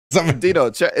Dino,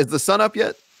 is the sun up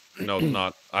yet? No, it's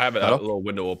not. I have a little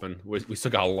window open. We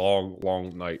still got a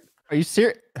long night. Are you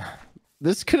serious?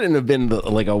 This couldn't have been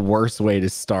like a worse way to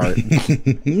start.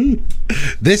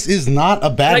 This is not a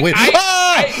bad way.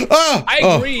 I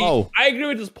agree. I agree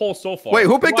with this poll so far. Wait,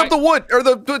 who picked up the wood or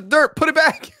the dirt? Put it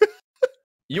back.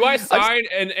 UI sign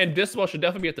and Dismal should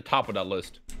definitely be at the top of that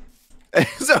list.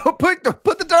 So put the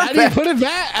dirt back. You put it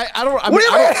back? I don't. What do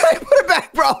you mean? Put it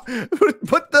back, bro.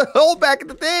 Put the hole back in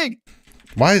the thing.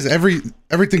 Why is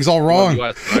everything's all wrong?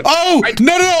 Oh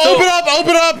no!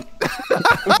 Open up!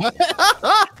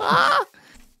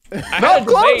 No,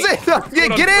 close it.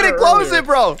 Get in and close it,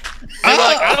 bro.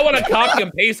 I don't want to copy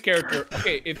and paste character.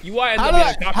 Okay, if UI ends up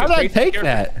being a copy and paste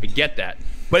character, I get that.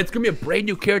 But it's gonna be a brand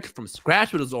new character from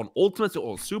scratch with his own ultimates, his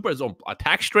own super, his own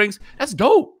attack strings. That's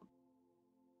dope.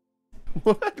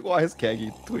 What? Why is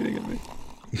Kagi tweeting at me?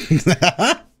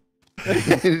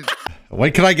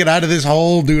 When can I get out of this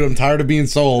hole, dude? I'm tired of being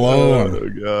so alone. Oh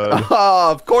god.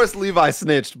 Oh, of course Levi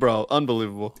snitched, bro.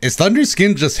 Unbelievable. Is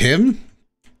Thunderskin just him?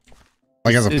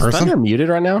 Like as a person? Is Thunder muted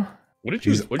right now? What did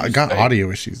you I got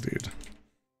audio issues, dude.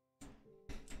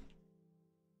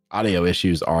 Audio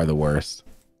issues are the worst.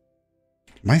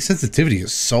 My sensitivity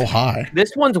is so high.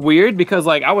 This one's weird because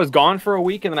like I was gone for a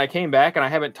week and then I came back and I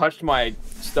haven't touched my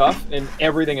stuff and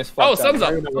everything is fucked up.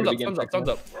 Thumbs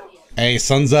up. Hey,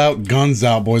 sun's out, guns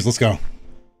out, boys. Let's go.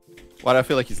 Why do I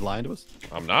feel like he's lying to us?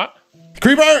 I'm not.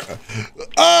 Creeper!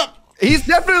 He's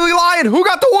definitely lying. Who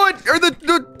got the wood or the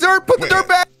dirt? Put the dirt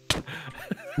back.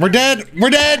 We're dead. We're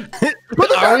dead. Put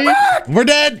the dirt back. We're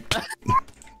dead.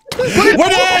 We're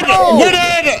dead. We're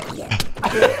dead.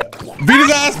 Beat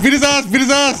his ass. Beat his ass. Beat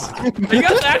his ass. Are you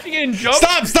guys actually getting jumped?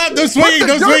 Stop. No swinging.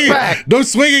 No swinging. No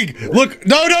swinging. Look.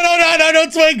 No.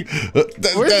 Don't swing.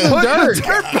 Where's the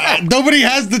dirt? Nobody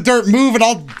has the dirt. Move and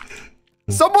I'll.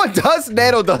 Someone does.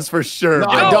 Nano does for sure. No,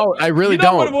 I don't. I really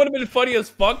don't. What would have been funny as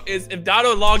fuck is if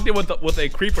Doto logged in with a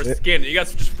creeper skin. You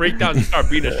guys just freaked out and start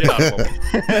beating the shit out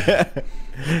of him.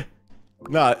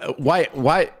 No,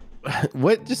 why?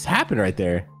 What just happened right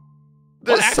there?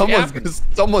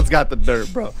 Someone's got the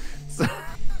dirt, bro. So,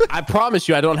 I promise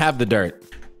you, I don't have the dirt.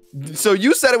 So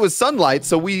you said it was sunlight,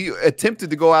 so we attempted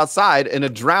to go outside, and a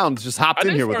drowned just hopped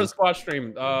in here with us. Squad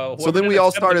stream. So then we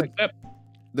all started.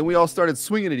 Then we all started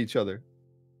swinging at each other.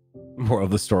 Moral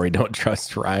of the story: don't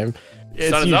trust Rhyme.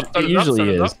 It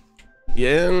usually is.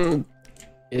 Yeah.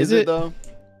 Is it though?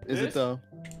 Is it though?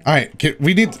 All right,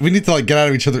 we need to like get out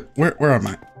of each other. Where am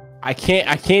I? I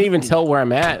can't even tell where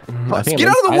I'm at. Get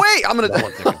out of the way! I'm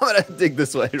gonna dig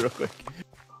this way real quick.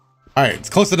 All right, it's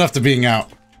close enough to being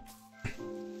out.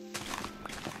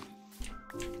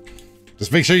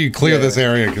 Just make sure you clear this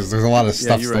area because there's a lot of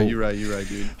stuff. You're right,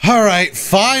 dude. All right,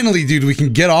 finally, dude, we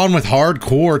can get on with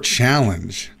hardcore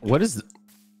challenge. What is that?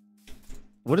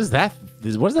 What does that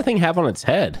thing have on its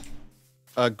head?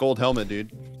 A gold helmet,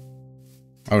 dude.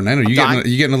 Oh, Nano, you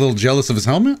getting a little jealous of his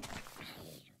helmet?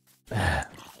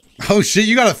 Oh shit,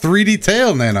 you got a 3D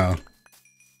tail, Nano.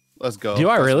 Let's go. Do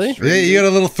I really? Yeah, you got a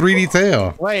little 3D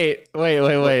tail. Wait. That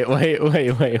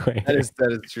is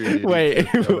true. Dude. Wait,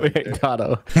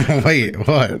 Doto. Wait,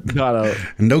 what? Doto.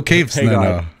 No capes,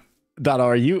 Nano. Doto,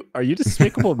 are you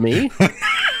despicable me?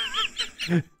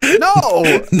 No.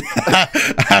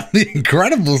 I'm the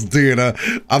Incredibles, dude.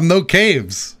 I'm no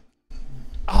caves.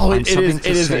 Oh, it is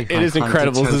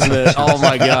Incredibles, isn't it? Oh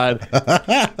my god!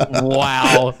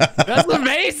 Wow, that's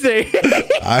amazing.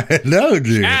 I know,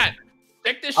 dude. Chat,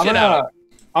 check this shit out.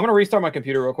 I'm gonna restart my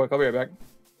computer real quick. I'll be right back.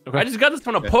 Okay. I just got this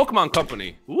from a Pokemon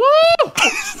company. Woo!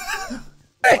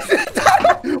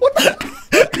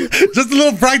 Just a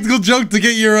little practical joke to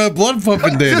get your blood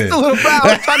pumping, Danny. Just a little bro.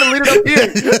 I was trying to lead it up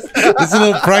here. Just a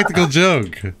little practical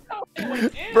joke,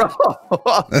 bro.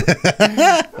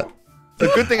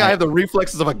 It's a good thing I have the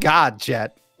reflexes of a god,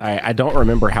 chat. I don't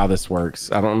remember how this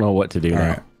works. I don't know what to do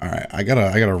now. All right. I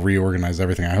gotta reorganize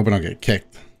everything. I hope I don't get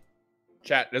kicked.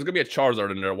 Chat, there's gonna be a Charizard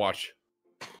in there. Watch.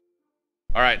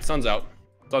 All right, sun's out.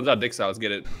 Sun's out. Dick's out. Let's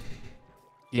get it.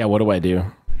 Yeah. What do I do?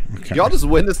 Okay. Y'all just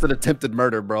witnessed an attempted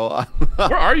murder, bro.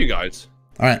 Where are you guys?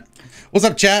 All right. What's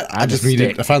up, chat? I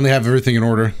finally have everything in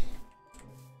order.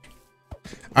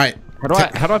 All right.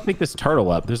 How do I pick this turtle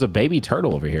up? There's a baby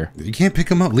turtle over here. You can't pick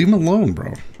him up. Leave him alone,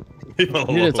 bro. Dude,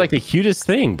 it's like the cutest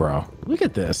thing, bro. Look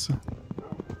at this.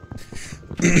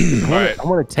 I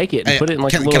want to take it and put it in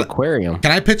like a little aquarium.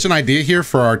 Can I pitch an idea here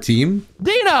for our team?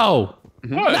 Dino!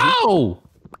 What? No!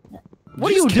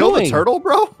 What are you kill doing? The turtle,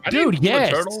 bro? Dude, yes.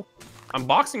 Turtle. I'm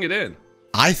boxing it in.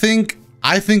 I think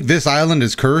this island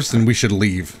is cursed and we should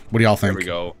leave. What do y'all think? There we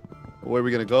go. Where are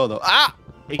we gonna go though? Ah!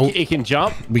 It can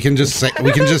jump. We can just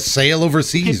sail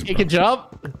overseas. It can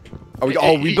jump. Are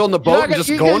we building a boat and just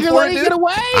going for it, dude?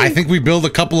 I think we build a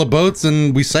couple of boats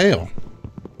and we sail.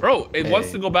 Bro, it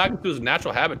wants to go back into its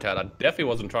natural habitat. I definitely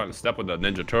wasn't trying to step with the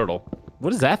Ninja Turtle.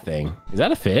 What is that thing? Is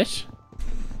that a fish?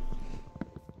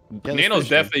 Yeah, Nano's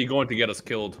definitely going to get us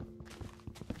killed.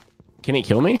 Can he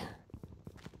kill me?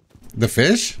 The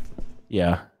fish?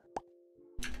 Yeah.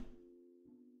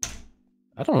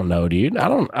 I don't know, dude. I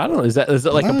don't. Is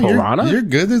it like a piranha? You're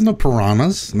good. There's no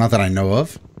piranhas. Not that I know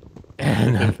of.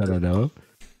 Not that I know of.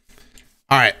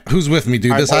 All right, who's with me,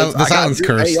 dude? This island's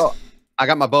cursed. Hey, yo, I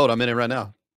got my boat. I'm in it right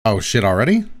now. Oh shit!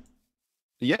 Already?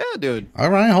 Yeah, dude. All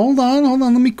right, hold on.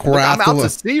 Let me craft. I'm out to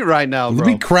sea right now, bro. Let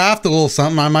me craft a little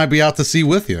something. I might be out to sea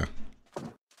with you.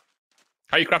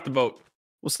 How you craft the boat?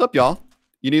 What's up, y'all?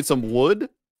 You need some wood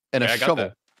and a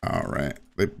shovel. All right,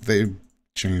 they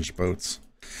changed boats.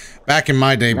 Back in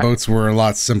my day, boats were a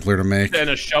lot simpler to make. And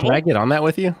a shovel? Can I get on that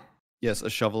with you? Yes, a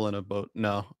shovel and a boat.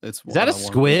 No, it's. Is that a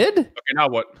squid? Okay, now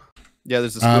what? Yeah,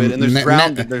 there's a squid and there's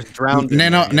drowned. There's drowned.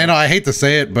 Nano, I hate to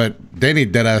say it, but Danny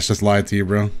deadass just lied to you,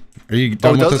 bro. Are you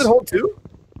done with this? Does it hold two?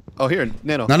 Oh, here,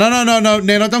 Nano. No,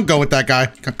 Nano, don't go with that guy.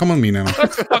 Come with me, Nano.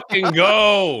 Let's fucking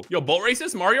go. Yo, boat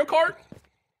races, Mario Kart.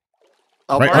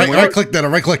 Oh, right click, Nano.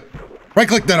 Right click,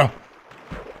 Nano.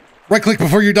 Right click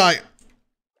before you die.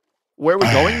 Where are we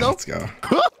going though? Let's go.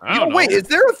 Wait, is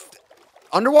there an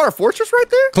underwater fortress right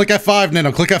there? Click F5,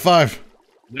 Nano. Click F5.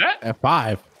 That?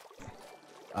 F5.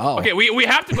 Oh. Okay, we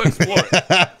have to go explore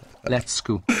it. Let's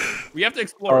go. We have to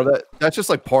explore it. That's just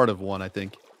like part of one, I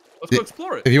think. Let's go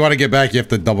explore it. If you want to get back, you have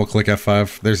to double click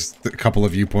F5. There's a couple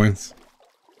of viewpoints.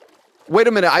 Wait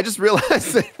a minute, I just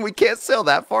realized that we can't sail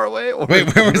that far away.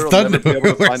 Wait, where's Thunder?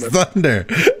 Where's Thunder?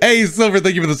 Hey, Silver,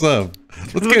 thank you for the sub.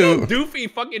 Let's go. Doofy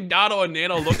fucking Doto and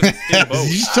Nano looking at the boat.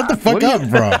 Shut the fuck up,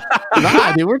 bro.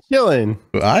 Nah, dude, we're chilling.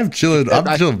 I'm chilling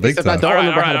big time. I don't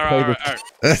remember how to play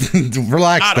this.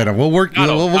 Relax, Nano.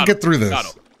 We'll get through this.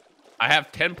 Doto. I have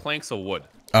 10 planks of wood.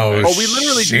 Oh, we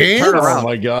literally shit. turn around. Oh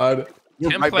my god.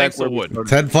 10 planks of wood.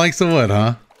 10 planks of wood,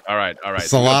 huh? All right.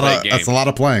 That's a lot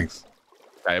of planks.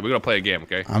 All right, we're gonna play a game,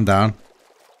 okay? I'm down.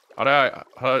 How do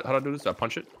I do this? Do I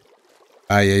punch it?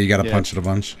 Yeah, you gotta punch it a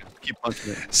bunch. Keep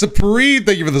punching it. Supreme,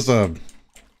 thank you for the sub.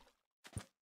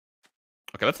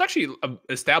 Okay, let's actually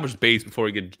establish base before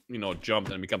we get,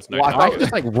 jumped and it becomes nice. Why don't you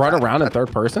just like run around in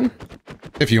third person?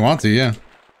 If you want to, yeah.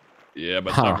 Yeah, but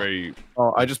it's not very.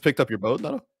 Oh, I just picked up your boat,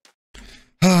 Doto.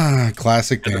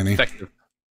 Classic Danny.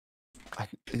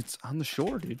 It's on the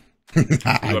shore, dude.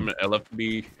 I'm an LF to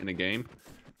be in a game.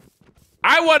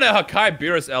 I want a Hakai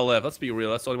Beerus LF. Let's be real.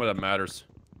 That's the only one that matters.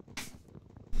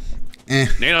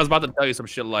 Nana, I was about to tell you some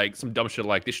dumb shit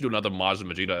like they should do another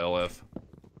Majin Vegeta LF.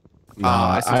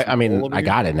 I mean, I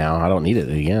got it now. I don't need it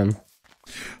again.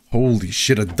 Holy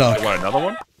shit, a duck. You want another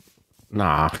one?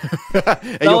 Nah.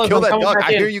 Hey, you'll kill that duck.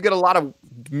 I hear you get a lot of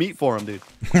meat for him, dude.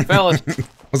 Fellas.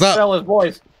 What's up? Fellas,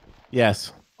 boys.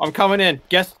 Yes. I'm coming in.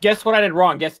 Guess what I did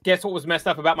wrong. Guess what was messed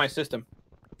up about my system.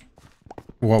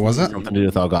 What was it? Something to do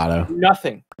with Elgato.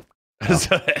 Nothing.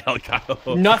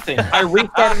 Elgato. Nothing. I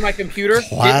restarted my computer.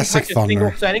 Classic didn't touch a Thunder.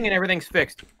 single setting and everything's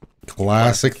fixed.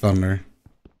 Classic Thunder.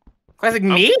 Classic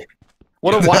me?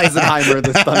 What a Weisenheimer,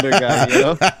 this Thunder guy, you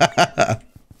know?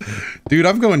 Dude,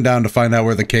 I'm going down to find out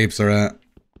where the capes are at.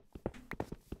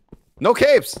 No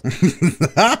capes.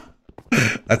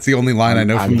 That's the only line I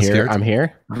know from this character. I'm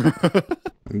here.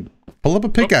 Pull up a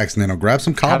pickaxe, Nano. Grab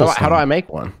some cobblestone. How do I make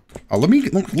one?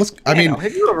 Let's. I mean,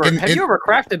 have you ever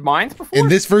crafted mines before? In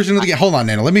this version of the game, hold on,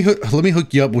 Nano. Let me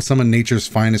hook you up with some of nature's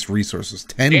finest resources.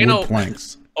 10 wood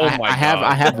planks. Oh my god.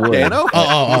 I have wood.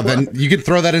 Oh, then you can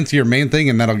throw that into your main thing,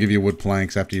 and that'll give you wood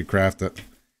planks after you craft it.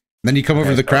 Then you come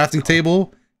over to the crafting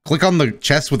table, click on the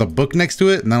chest with a book next to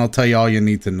it, and that'll tell you all you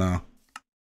need to know.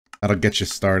 That'll get you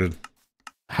started.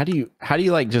 How do you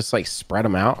like just like spread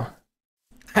them out?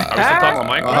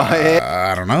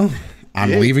 I don't know.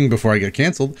 I'm leaving before I get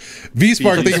canceled.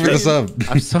 V-Spark, thank you for the sub.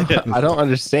 I don't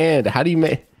understand. How do you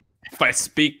make? If I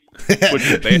speak,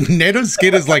 Nano's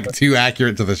skin is like too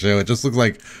accurate to the show. It just looks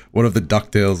like one of the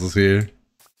DuckTales is here.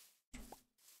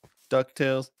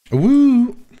 DuckTales.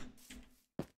 Woo!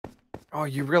 Oh,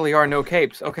 you really are no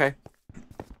capes. Okay.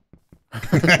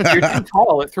 You're too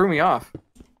tall. It threw me off.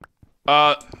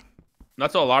 Not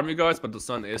to alarm you guys, but the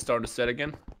sun is starting to set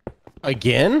again.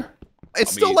 Again?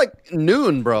 It's still like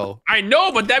noon, bro. I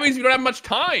know, but that means we don't have much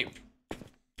time.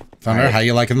 Thunder, how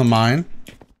you liking the mine?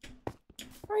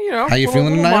 Well, you know, how you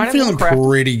feeling tonight? I'm feeling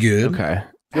pretty good. Okay.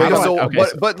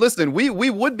 But listen, we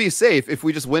would be safe if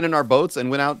we just went in our boats and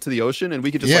went out to the ocean, and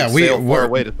we could just sail far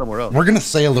away to somewhere else. We're gonna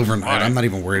sail overnight. Right. I'm not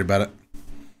even worried about it.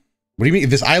 What do you mean?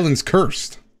 This island's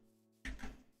cursed.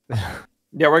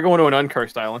 Yeah, we're going to an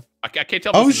uncursed island. I can't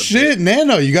tell. Oh shit,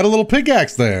 Nano, you got a little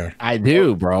pickaxe there. I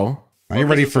do, bro. Are you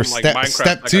ready for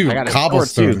step 2?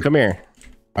 Cobblestone. Come here.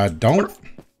 Don't.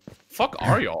 Fuck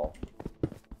are y'all?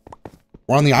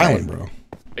 We're on the island, bro. Are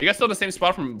you guys still in the same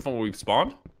spot from where we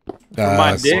spawned?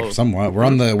 Somewhat. We're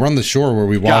on the shore where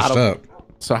we washed up.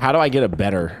 So how do I get a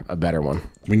better one?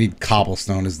 We need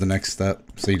cobblestone is the next step.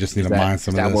 So you just need to mine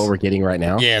some of this. Is that what we're getting right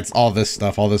now? Yeah, it's all this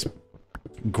stuff, all this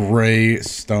gray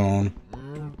stone.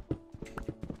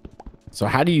 So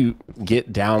how do you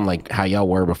get down like how y'all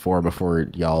were before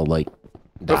y'all like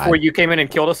died? Before you came in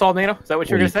and killed us all, Nano? Is that what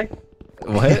you were gonna say?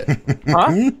 What?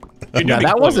 Huh? No,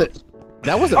 that wasn't.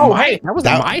 That wasn't. Oh, hey, that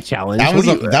wasn't my challenge.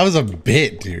 That was a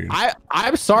bit, dude.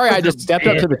 I'm sorry. I just stepped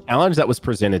up to the challenge that was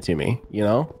presented to me. You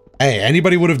know. Hey,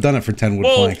 anybody would have done it for 10 wood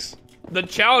planks. The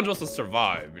challenge was to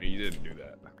survive, and you didn't do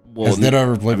that. Well, has Ned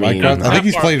ever played Minecraft? I think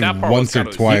he's played once or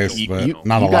twice, but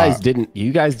not a lot.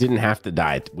 You guys didn't have to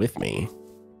die with me.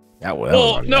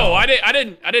 Well, no, I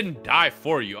didn't die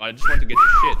for you. I just wanted to get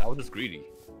your shit. I was just greedy.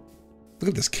 Look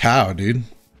at this cow, dude.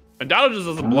 And Doto just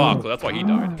doesn't block, so that's why he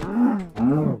died.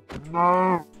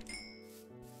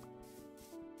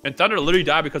 And Thunder literally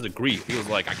died because of grief. He was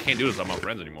like, I can't do this. I'm not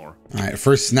friends anymore. All right,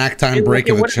 first snack time break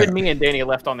of the chat. It would have been me and Danny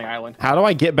left on the island. How do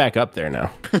I get back up there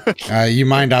now? You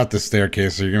mined out the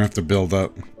staircase, so you're gonna have to build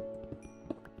up.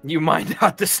 You mined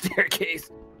out the staircase.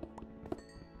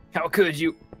 How could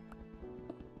you?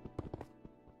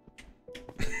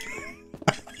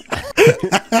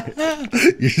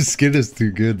 Your skin is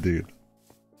too good, dude.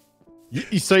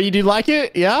 So you do like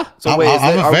it? Yeah? So wait,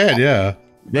 I'm a fan, yeah.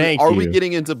 Are we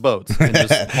getting into boats and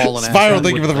just hauling Spiral,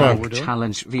 thank you for the run.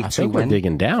 Challenge V2. I think we're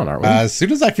digging down, aren't we? As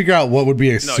soon as I figure out what would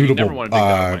be a suitable you never want to dig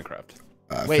down in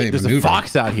Minecraft. Wait, there's a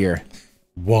fox out here.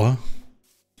 What?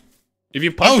 If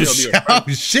you punch oh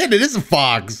shit, it is a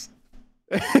fox.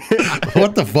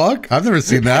 What the fuck? I've never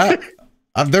seen that.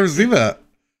 I've never seen that.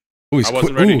 Ooh, I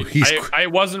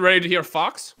wasn't ready to hear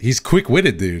fox. He's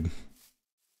quick-witted, dude.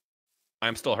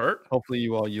 I'm still hurt. Hopefully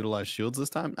you all utilize shields this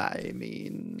time. I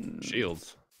mean...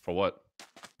 Shields? For what?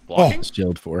 Blocking?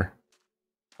 Shield for?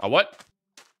 A what?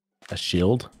 A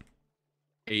shield?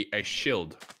 A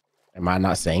shield. Am I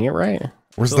not saying it right?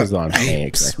 Where's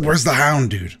the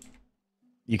hound, dude?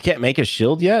 You can't make a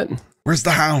shield yet? Where's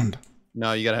the hound?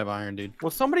 No, you gotta have iron, dude. Will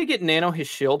somebody get Nano his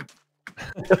shield?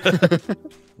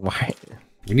 Why?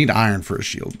 We need iron for a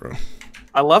shield, bro.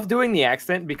 I love doing the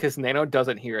accent because Nano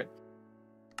doesn't hear it.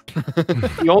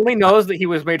 He only knows that he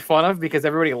was made fun of because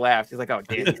everybody laughed. He's like, "Oh,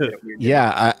 damn."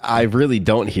 Yeah, I really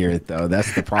don't hear it though.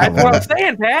 That's the problem. That's what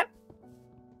I'm saying, Pat.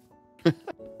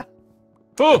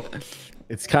 Oh,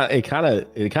 it kind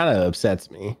of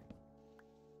upsets me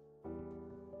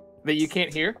that you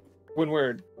can't hear when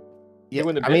we're. Yeah,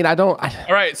 I mean, I don't.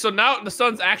 All right, so now the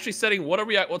sun's actually setting. What are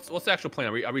we at? What's the actual plan?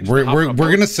 Are we? We're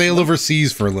gonna sail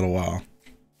overseas for a little while.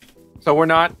 So we're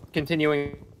not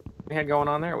continuing. Had going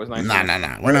on there. It was nice.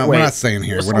 Nah. We're not staying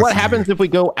here. So what happens if we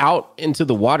go out into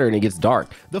the water and it gets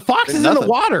dark? The fox is in the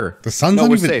water. The sun's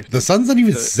not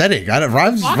even setting.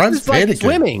 Rhymes panicking. Like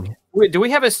swimming. Wait, do we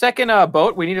have a second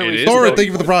boat? We need to. Thor, thank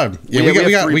you for the prime.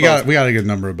 Yeah, we got a good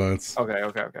number of boats. Okay.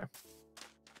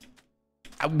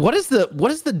 What is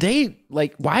the day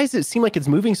like? Why does it seem like it's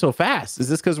moving so fast? Is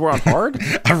this because we're on hard?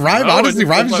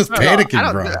 Rhyme's just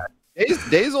panicking, bro.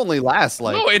 Days only last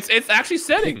like. No, it's actually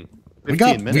setting. We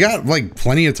got like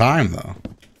plenty of time though.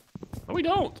 No, we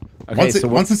don't. Okay,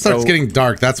 once it starts getting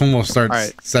dark, that's when we'll start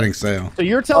setting sail. So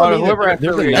you're telling me that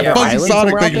there's another island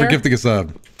Sonic, thank you for gifting a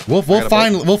sub. We'll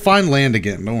find land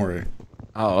again. Don't worry.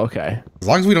 Oh, okay. As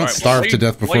long as we don't starve to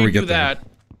death before we get there.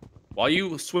 While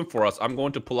you swim for us, I'm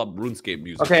going to pull up RuneScape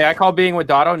music. Okay, I call being with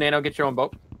Doto. Nano, get your own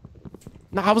boat.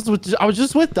 No, I was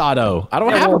just with Doto. I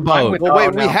don't have a boat. Well,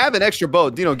 wait, we have an extra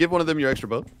boat. Dino, give one of them your extra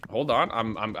boat. Hold on,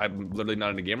 I'm literally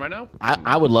not in the game right now.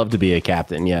 I would love to be a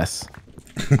captain. Yes,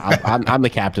 I'm the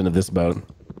captain of this boat.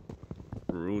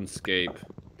 RuneScape.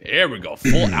 There we go.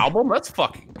 Full album. Let's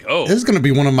fucking go. This is gonna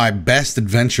be one of my best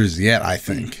adventures yet. I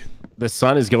think. The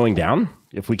sun is going down.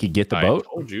 If we could get the boat.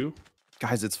 I told you,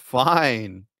 guys. It's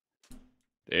fine.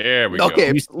 There we go.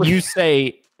 Okay, you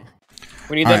say.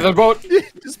 We need that other boat.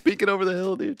 Just peeking over the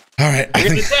hill, dude. All right.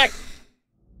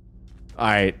 All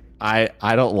right.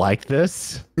 I don't like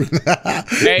this.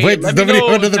 Hey, wait, does nobody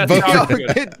go to the boat?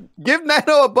 Give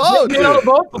Nano a boat.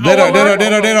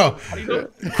 Nano.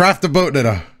 Craft a boat,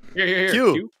 Nano. Here.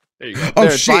 Q. There you go. Oh,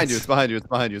 shit. It's behind you.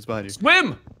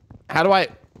 Swim. How do I?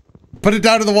 Put it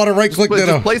down in the water. Right click, Nano.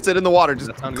 Just place it in the water.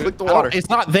 Just click the water. It's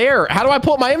not there. How do I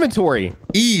pull up my inventory?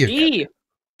 E.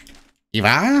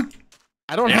 Eva?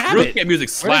 I don't have it. Music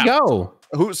slap. Where'd it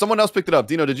go? Someone else picked it up.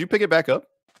 Dino, did you pick it back up?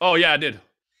 Oh yeah, I did.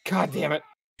 God damn it.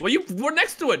 Well, we're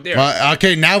next to it there.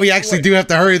 Okay, now we actually do have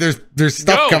to hurry. There's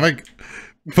stuff coming.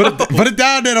 Put it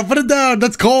down, Nano. Put it down.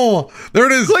 That's Cole. There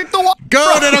it is. Click the one. Go,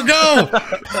 Nano, go.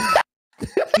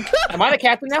 Am I the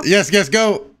captain now? Yes,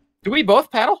 go. Do we both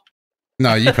paddle?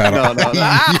 No, you paddle. No.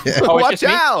 Yeah. Watch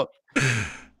out.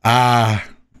 I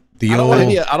don't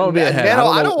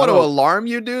want to alarm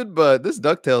you, dude, but this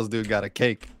DuckTales dude got a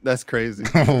cake. That's crazy.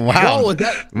 Wow.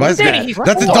 That's a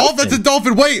dolphin. That's a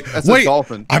dolphin. Wait. A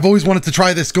dolphin. I've always wanted to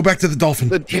try this. Go back to the dolphin.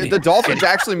 The dolphins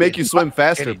actually make you swim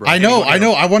faster, bro. I know.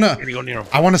 I want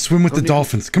to swim with the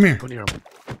dolphins. Come here.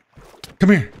 Come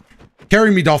here.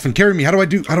 Carry me, dolphin. Carry me. How do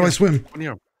I swim?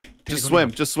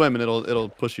 Just swim, and it'll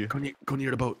push you. Go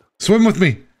near the boat. Swim with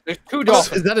me. There's 2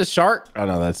 dolphins. Is that a shark? Oh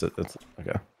no, that's it. That's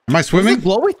okay. Am I swimming? There's a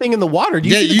glowy thing in the water. Do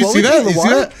you see that? You see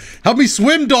that? Help me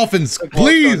swim, dolphins,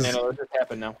 please. What just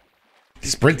happened now?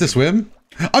 Sprint to swim.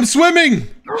 I'm swimming.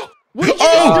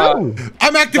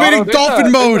 I'm activating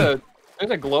dolphin mode.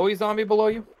 There's a glowy zombie below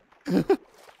you.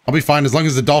 I'll be fine as long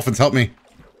as the dolphins help me.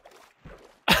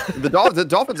 The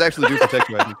dolphins actually do protect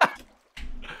you, I think.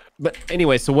 But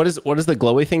anyway, so what is the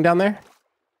glowy thing down there?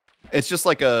 It's just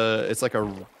like a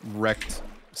wrecked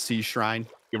sea shrine.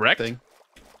 Thing.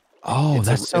 Oh,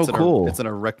 that's so cool. It's an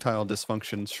erectile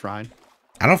dysfunction shrine.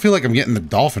 I don't feel like I'm getting the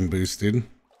dolphin boost, dude.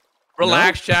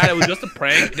 Relax, Chad. It was just a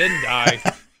prank. It didn't die.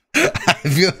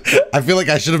 I feel like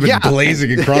I should have been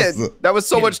blazing across the... That was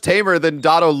so much tamer than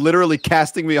Doto literally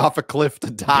casting me off a cliff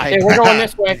to die. Hey, we're going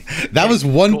this way. That was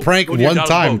one prank one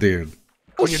time, dude.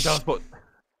 Go in your dog's boat.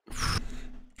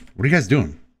 What are you guys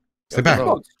doing? Stay back.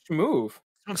 Move.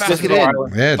 Stick it in.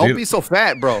 Yeah, don't be so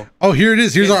fat, bro. Oh, here it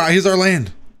is. Here's our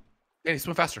land. Danny,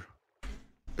 swim faster.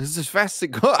 This is as fast as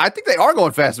it goes. I think they are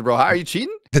going faster, bro. How are you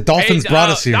cheating? The dolphins brought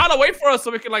us here. Doto, wait for us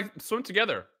so we can like swim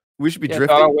together. We should be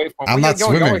drifting. I'm not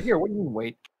swimming. Here. What do you mean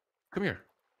wait? Come here.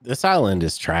 This island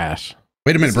is trash.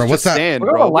 Wait a minute, bro. What's that? Sand,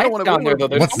 bro.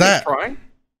 What's that?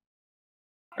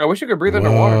 I wish you could breathe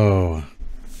underwater.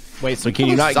 Wait, so can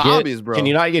you not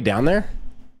get down there?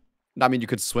 I mean, you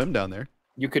could swim down there.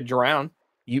 You could drown.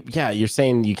 You're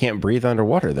saying you can't breathe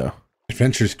underwater though.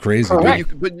 Adventure's crazy.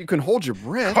 But you can hold your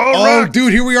breath. Oh,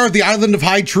 dude, here we are, the island of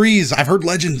high trees. I've heard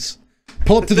legends.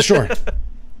 Pull up to the shore.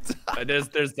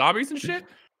 There's zombies and shit.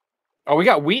 Oh, we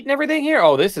got wheat and everything here.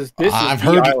 Oh, this is. I've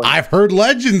heard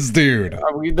legends, dude.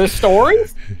 The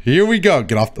stories. Here we go.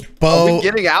 Get off the boat. Are we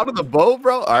getting out of the boat,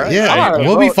 bro? All right. Yeah,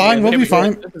 we'll be fine. We'll be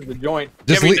fine. This is the joint.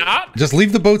 Just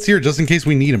leave the boats here, just in case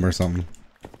we need them or something.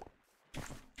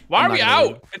 Why are we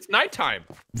out? It's nighttime.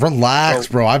 Relax,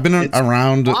 bro. I've been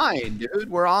around. Fine, dude.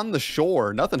 We're on the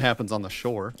shore. Nothing happens on the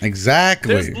shore.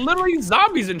 Exactly. There's literally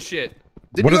zombies and shit.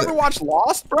 Did you ever watch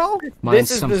Lost, bro?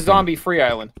 This is the zombie-free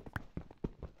island.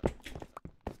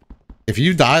 If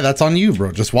you die, that's on you,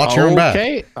 bro. Just watch your own back.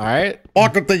 Okay. All right.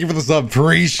 Walker, thank you for the sub.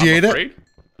 Appreciate it.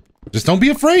 Just don't be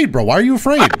afraid, bro. Why are you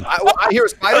afraid? I hear a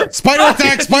spider. Spider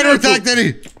attack! Spider attack,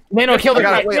 Danny! Nano, kill the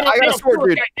guy. I got a sword,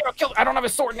 dude. I don't have a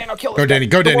sword. Nano, kill it. Go, Danny.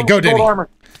 Go, Danny. Go, Danny.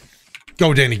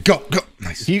 Go, Danny. Go.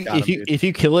 Nice. If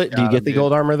you kill it, do you get the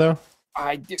gold armor though?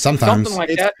 I do. Sometimes. Something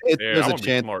like that. There's a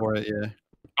chance for it. Yeah.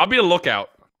 I'll be a lookout.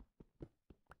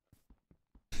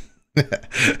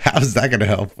 How's that gonna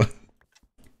help?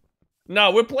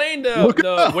 No, we're playing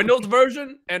the Windows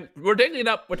version, and we're technically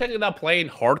not playing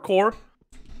hardcore.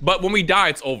 But when we die,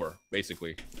 it's over,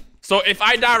 basically. So if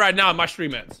I die right now, my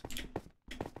stream ends.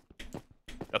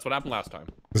 That's what happened last time.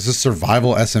 This is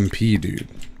survival SMP, dude.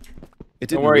 It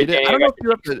didn't read it. I don't know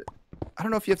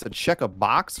if you have to check a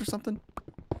box or something.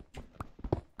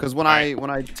 Because when I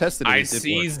tested it, I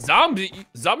see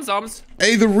zombies.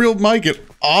 Hey, the real Mike at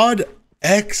Odd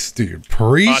X, dude.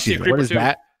 Appreciate it. What is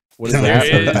that? What is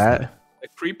that? A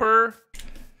creeper.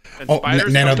 Oh,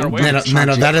 Nano,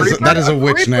 that is a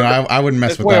witch, Nano. I wouldn't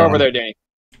mess with that. Way over there, Danny.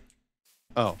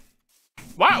 Oh.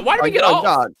 Why did we get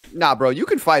off? Nah, bro, you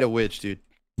can fight a witch, dude.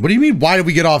 What do you mean? Why did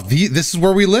we get off? This is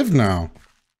where we live now.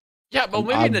 Yeah, but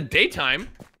maybe in the daytime.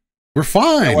 We're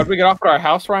fine. Why did we get off at our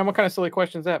house, Ryan? What kind of silly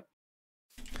question is that?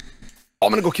 I'm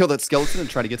gonna go kill that skeleton and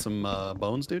try to get some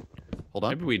bones, dude. Hold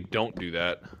on. Maybe we don't do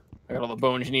that. I got all the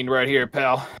bones you need right here,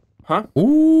 pal. Huh?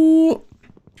 Ooh.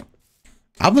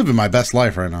 I'm living my best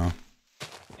life right now.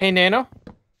 Hey, Nano.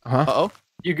 Huh? Uh-oh.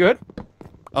 You good?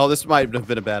 Oh, this might have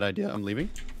been a bad idea. I'm leaving.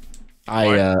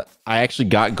 I actually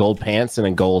got gold pants and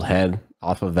a gold head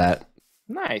off of that.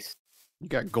 Nice. You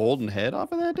got golden head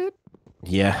off of that, dude?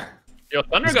 Yeah. Yo,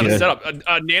 Thunder got to set up.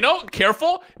 Nano,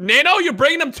 careful. Nano, you're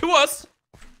bringing them to us.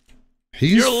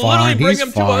 He's fine. He's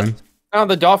fine. Oh,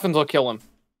 the dolphins will kill him.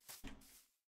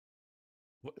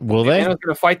 Will they? Nano's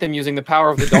going to fight them using the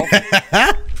power of the dolphin.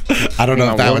 I don't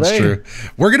know if that one's true.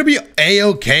 We're gonna be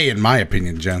A-okay in my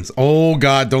opinion, gents. Oh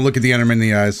god, don't look at the Enderman in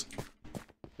the eyes.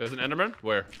 There's an Enderman?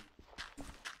 Where?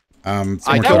 I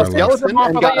killed a skeleton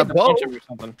and got a bow.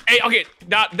 Hey, okay,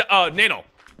 Nano,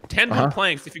 10 wood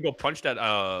planks if you go punch that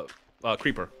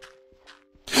creeper.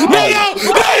 No!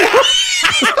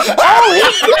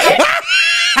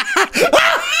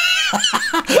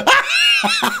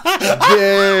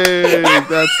 Dang,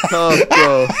 that's tough,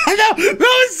 bro. That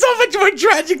was so much more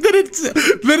tragic than it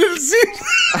seemed.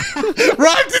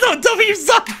 Rhyme, don't tell me you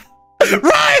suck.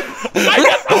 Rhyme! I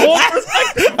got the whole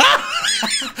perspective.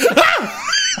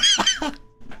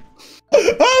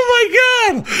 Oh my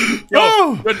god!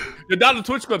 Yo, the Doto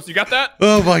Twitch clips, you got that?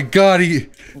 Oh my god,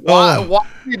 Why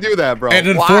do you do that, bro? An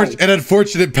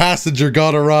unfortunate passenger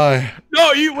got awry.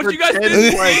 No, what you guys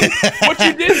didn't what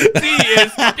you didn't see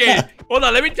is, okay, hold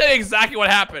on, let me tell you exactly what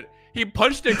happened. He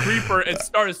punched a creeper and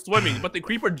started swimming, but the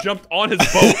creeper jumped on his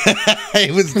boat.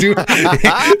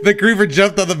 The creeper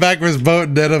jumped on the back of his boat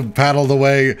and then paddled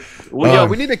away. Well,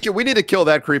 we need to kill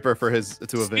that creeper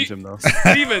to avenge him, though.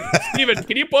 Steven,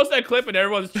 can you post that clip in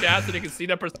everyone's chat so they can see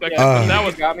that perspective? That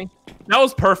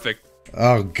was perfect.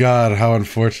 Oh god, how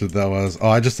unfortunate that was. Oh,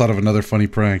 I just thought of another funny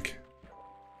prank.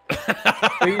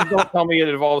 Please don't tell me it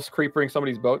involves creepering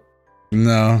somebody's boat.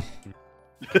 No.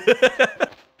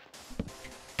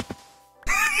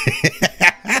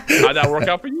 How'd that work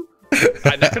out for you?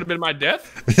 That could have been my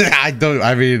death. I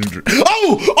mean,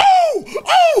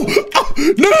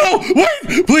 no,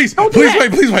 wait, please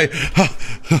wait.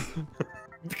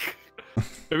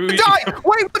 Die!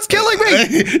 Wait, what's killing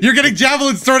me? You're getting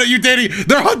javelins thrown at you, Danny.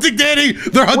 They're hunting Danny.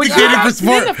 They're hunting Danny for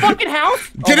sport. Get in the fucking house.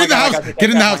 Get in the house. Get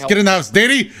in the house. Get in the house.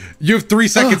 Danny, you have 3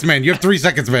 seconds, man. You have 3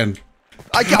 seconds, man.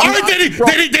 All right, Danny.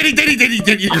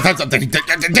 Your time's up, Danny.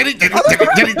 Danny.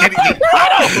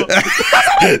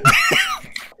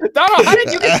 Doto, how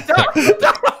did you get stuck?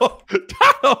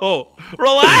 Doto,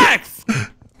 relax.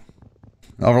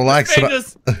 I'll relax.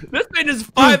 This man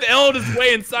just 5L'd his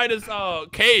way inside his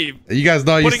cave. You guys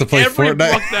know I used to play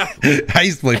Fortnite. I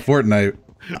used to play Fortnite.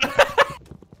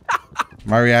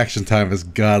 My reaction time is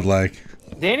godlike.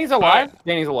 Danny's alive.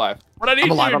 Danny's alive. What I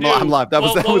need I'm alive. That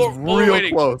was real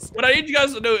close. What I need you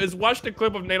guys to do is watch the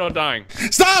clip of Nano dying.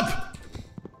 Stop!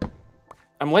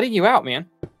 I'm letting you out, man.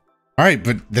 All right,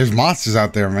 but there's monsters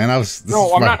out there, man.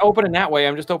 No, I'm not opening that way.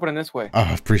 I'm just opening this way.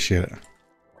 Oh, appreciate it.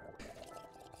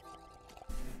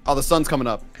 Oh, the sun's coming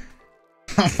up.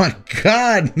 Oh my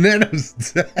god, Nano's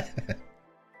dead.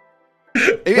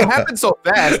 It happened so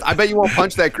fast. I bet you won't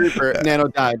punch that creeper. Nano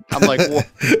died. I'm like, whoa.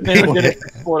 Nano did it.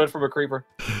 Exploded from a creeper.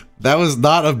 That was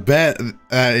not a bet.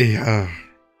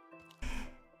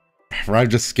 Rhyme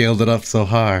just scaled it up so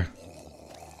high.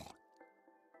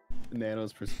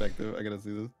 Nano's perspective. I gotta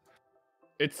see this.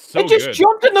 It's so good. It just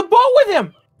jumped in the boat with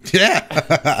him.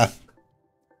 Yeah.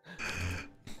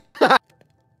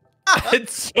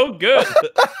 It's so good.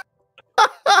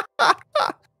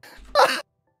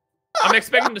 I'm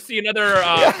expecting to see another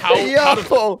how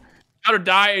to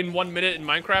die in 1 minute in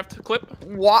Minecraft clip.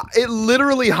 What? It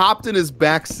literally hopped in his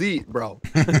back seat, bro.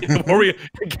 Before we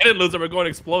get it, loser, we're going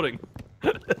exploding.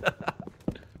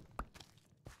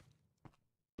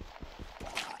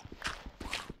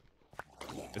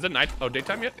 Is it night? Oh,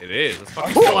 daytime yet? It is. Let's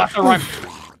fucking kill after rhyme.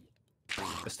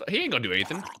 He ain't gonna do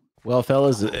anything. Well,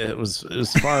 fellas, it was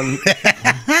fun.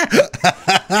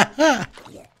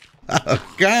 Oh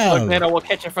god! Look, Nano, we'll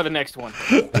catch you for the next one.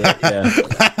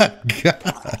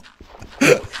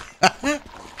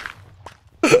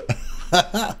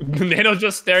 Nano's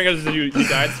just staring at his you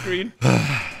died screen.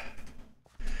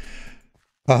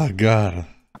 Oh god!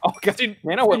 Oh god!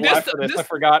 Nano went live for this. I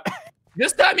forgot.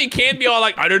 This time he can't be all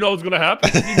like, I don't know what's gonna happen.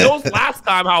 He knows last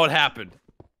time how it happened.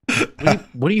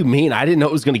 What do you mean? I didn't know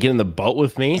it was going to get in the boat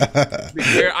with me.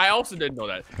 I also didn't know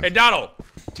that. Hey, Doto,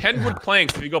 10 wood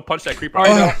planks if you go punch that creeper.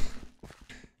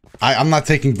 I'm not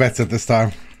taking bets at this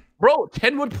time. Bro,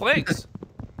 10 wood planks.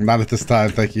 Not at this time,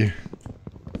 thank you.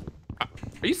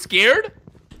 Are you scared?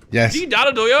 Yes.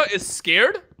 DotoDoya is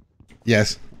scared?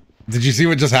 Yes. Did you see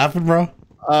what just happened, bro?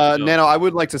 Nano, I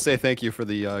would like to say thank you for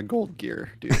the gold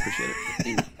gear, dude. Appreciate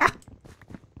it.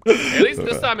 At least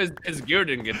this time his gear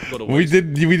didn't go to waste.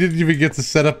 We didn't even get to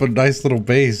set up a nice little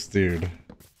base, dude.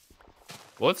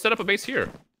 Well, let's set up a base here.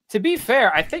 To be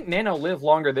fair, I think Nano lived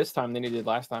longer this time than he did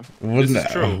last time. This is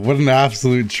true. What an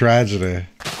absolute tragedy.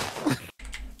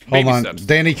 Hold on, steps.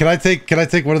 Danny, can I take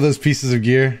one of those pieces of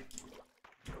gear?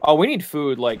 Oh, we need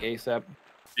food like ASAP.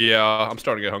 Yeah, I'm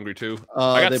starting to get hungry too.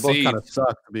 They both kind of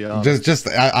suck, to be honest. Just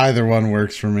either one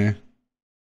works for me.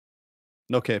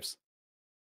 No capes.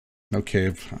 No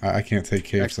cape. I can't take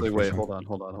capes. Actually, wait, hold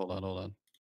on.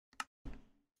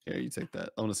 Here, you take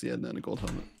that. I want to see it in a gold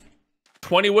helmet.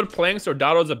 20 wood planks or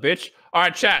Doto's a bitch. All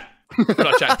right, chat.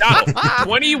 No, chat. Doto,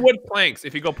 20 wood planks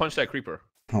if you go punch that creeper.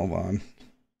 Hold on.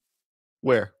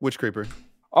 Where? Which creeper?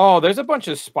 Oh, there's a bunch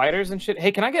of spiders and shit.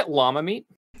 Hey, can I get llama meat?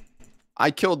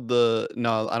 I killed the...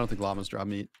 No, I don't think llamas drop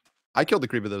meat. I killed the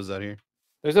creeper that was out here.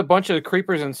 There's a bunch of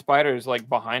creepers and spiders like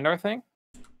behind our thing.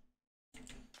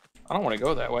 I don't want to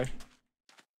go that way.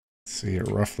 Let's see it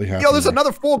roughly half. Yo, there's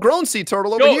another full-grown sea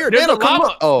turtle over here. There's Nano, a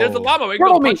llama. Oh. There's a llama. We can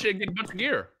go punch it and get a bunch of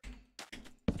gear.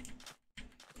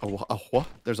 A what?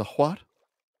 There's a what?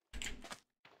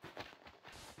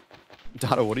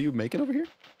 Doto, what are you making over here?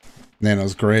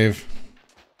 Nano's grave.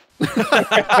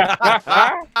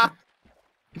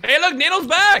 Hey, look, Nano's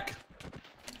back.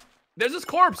 There's this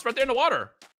corpse right there in the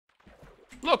water.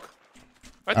 Look,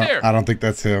 right there. I don't think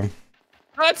that's him.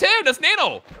 No, that's him. That's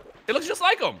Nano. It looks just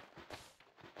like him.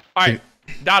 All right,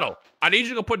 Doto, I need you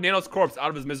to go put Nano's corpse out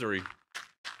of his misery.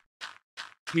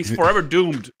 He's forever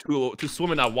doomed to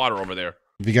swim in that water over there.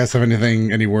 If you guys have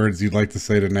any words you'd like to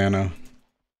say to Nano.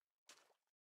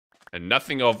 And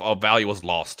nothing of value was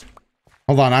lost.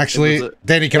 Hold on, actually,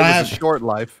 Danny, can I have a short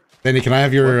life? Danny, can I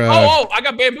have your? Oh, I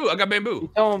got bamboo. I got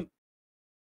bamboo. Tell him.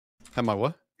 Have my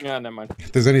what? Yeah, never mind.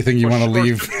 If there's anything you want to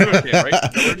leave.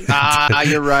 Ah,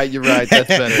 you're right. You're right. That's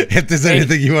better. If there's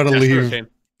anything you want to leave,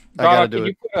 I gotta do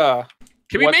it.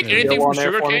 Can we make anything from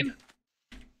sugarcane?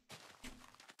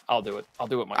 I'll do it. I'll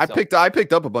do it myself. I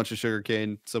picked up a bunch of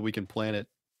sugarcane so we can plant it.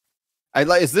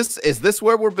 Is this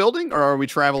where we're building, or are we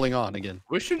traveling on again?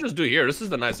 We should just do here. This is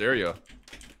the nice area.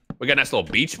 We got a nice little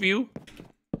beach view.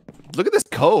 Look at this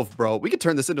cove, bro. We could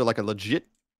turn this into like a legit.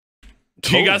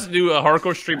 Do you guys do a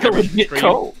hardcore stream every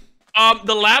stream?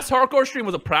 The last hardcore stream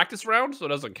was a practice round, so it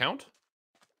doesn't count.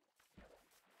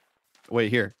 Wait,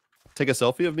 here. Take a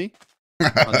selfie of me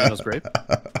on Nano's grave.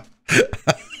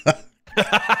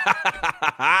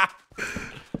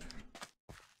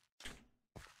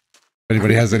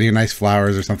 Anybody has any nice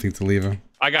flowers or something to leave him?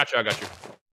 I got you. I got you.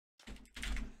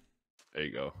 There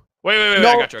you go. Wait. No,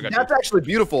 I got you. That's actually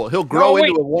beautiful. He'll grow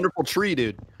into a wonderful tree,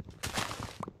 dude.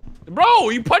 Bro,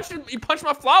 you punched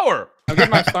my flower. I'm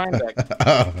getting my sign back.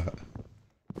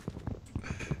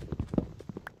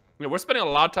 Yeah, we're spending a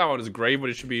lot of time on his grave, but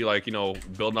it should be like, you know,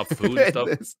 building up food and stuff.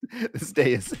 This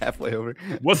day is halfway over.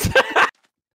 What's that?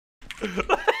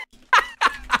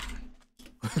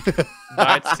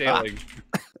 Night sailing.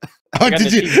 Oh,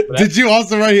 did you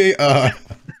also write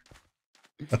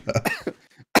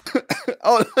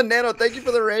Oh, Nano, thank you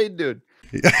for the raid, dude.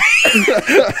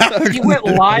 You went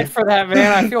live for that,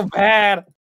 man. I feel bad.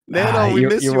 Nano, we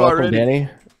missed you welcome, already. Danny.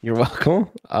 You're welcome.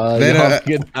 Have a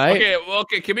good night. Okay, well,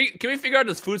 okay. Can we figure out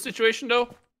this food situation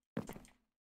though?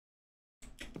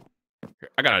 Here,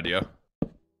 I got an idea.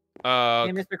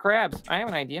 Hey, Mr. Krabs, I have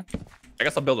an idea. I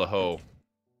guess I'll build a hoe.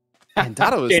 And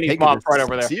Doto is taking right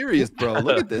over there. serious, bro.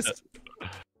 Look at this.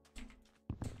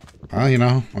 Oh, you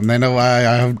know, Nano,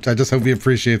 I just hope he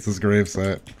appreciates this grave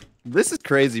site. This is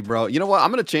crazy, bro. You know what?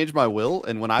 I'm gonna change my will,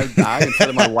 and when I die, instead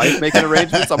of my wife making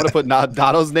arrangements, I'm gonna put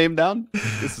Doto's name down.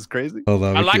 This is crazy. Hold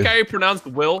on, I like how you pronounced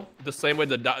will the same way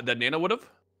that Nana would have.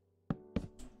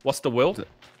 What's the will?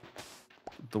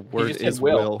 The word is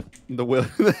will. The will.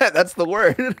 That's the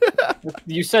word.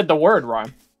 You said the word,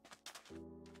 Rhyme.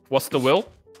 What's the will?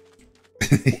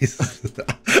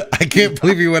 I can't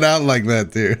believe you went out like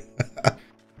that, dude.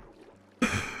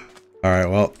 All right,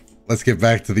 well, let's get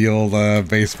back to the old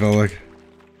base building.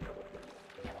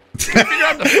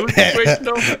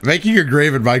 Making your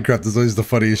grave in Minecraft is always the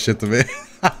funniest shit to me.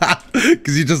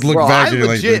 Because you just look back and you're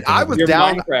like, I was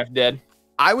down. Minecraft dead.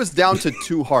 I was down to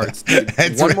 2 hearts.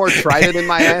 One more trident in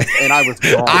my ass, and I was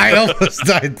gone. I almost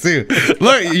died too.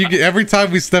 Look, every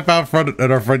time we step out front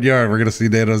at our front yard, we're gonna see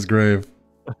Nano's grave.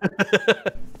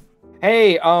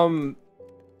 Hey,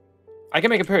 I can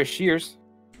make a pair of shears.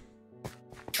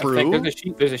 True.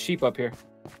 There's a sheep up here.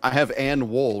 I have Ann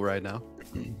wool right now.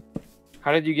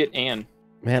 How did you get Ann?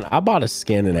 Man, I bought a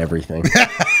skin and everything.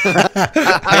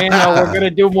 We're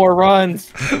gonna do more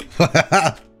runs.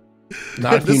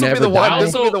 This will be the one.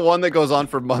 This will be the one that goes on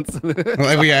for months.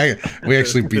 we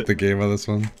actually beat the game on this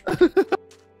one.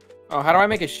 Oh, how do I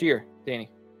make a shear, Danny?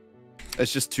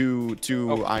 It's just two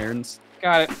irons.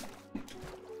 Got it.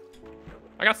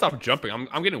 I gotta stop jumping.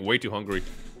 I'm getting way too hungry.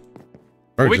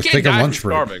 Or just take a lunch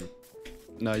break. Starving.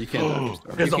 No, you can't.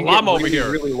 There's a llama over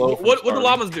here. Really low what do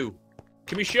llamas do?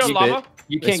 Can we share a llama?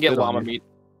 You can't get llama meat.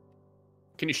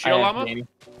 Can you share a llama?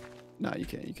 No, you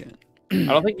can't. You can't. I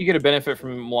don't think you get a benefit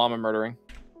from llama murdering.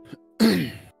 Well,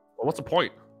 what's the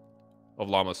point of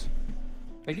llamas?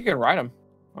 I think you can ride them.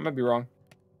 I might be wrong.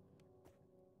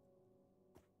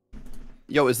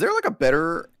 Yo, is there like a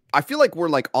better I feel like we're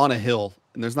like on a hill,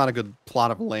 and there's not a good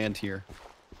plot of land here.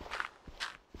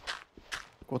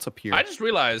 What's up here? I just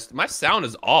realized my sound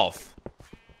is off.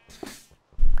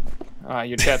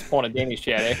 Your chat's pulling a Danny's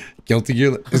chat, eh? Guilty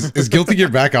Gear is Guilty Gear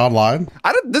back online?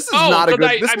 This is not a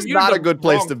good. This is not a good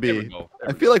place to be.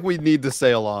 I feel like we need to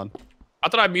sail on. I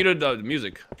thought I muted the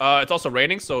music. It's also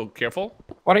raining, so careful.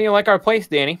 Why don't you like our place,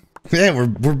 Danny? Yeah,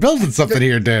 we're building something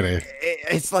here, Danny.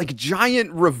 It's like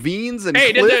giant ravines and.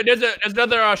 Hey, there's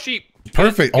another sheep.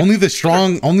 Perfect. Only the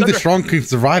strong can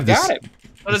survive this. Got it.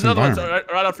 Oh, there's another one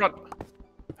right up front.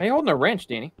 How you holding a wrench,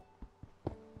 Danny?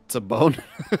 It's a bone.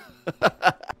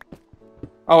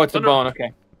 Oh, it's Thunder. A bone.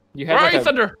 Okay. You had Where like are you,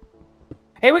 Thunder?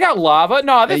 Hey, we got lava.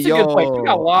 No, this is a good place. We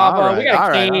got lava. Right, we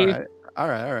got a cave. All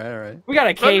right. We got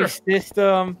a cave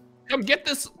system. Come get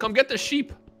this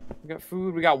sheep. We got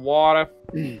food. We got water.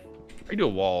 You do a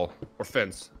wall or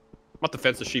fence. Not the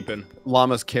fence the sheep in.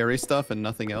 Llamas carry stuff and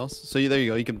nothing else. So there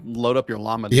you go. You can load up your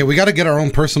llama. Yeah, we got to get our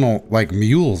own personal like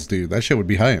mules, dude. That shit would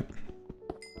be hype.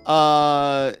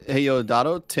 Hey yo,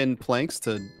 Doto, 10 planks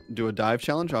to do a dive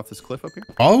challenge off this cliff up here.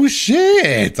 Oh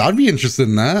shit! I'd be interested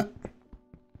in that.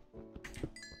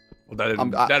 Well,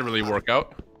 that didn't really work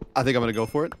out. I think I'm gonna go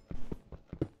for it.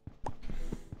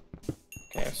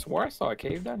 Okay, I swore I saw a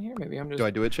cave down here. Maybe I'm just. Do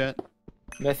I do it, chat?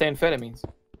 Methamphetamines.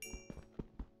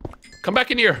 Come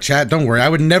back in here. Chat, don't worry. I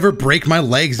would never break my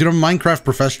legs. You're a Minecraft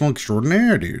professional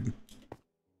extraordinaire, dude.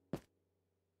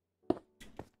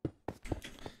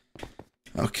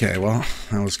 Okay, well,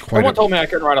 that was quite. Someone told me I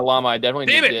couldn't ride a llama. I definitely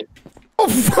did. Oh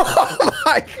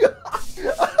my god!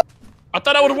 I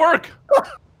thought that would work.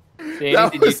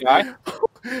 Danny, did you die?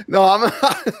 No,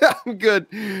 I'm good.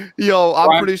 Yo,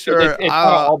 I'm pretty sure. It's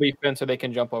gotta all be fenced so they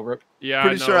can jump over it. Yeah,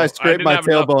 pretty sure I scraped my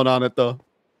tailbone on it though.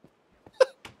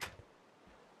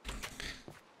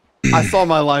 I saw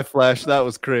my life flash. That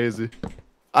was crazy.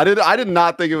 I did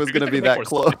not think it was gonna be that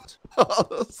close.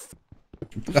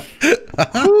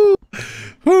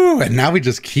 And now we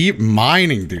just keep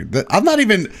mining, dude. I'm not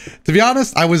even, to be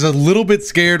honest, I was a little bit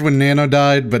scared when Nano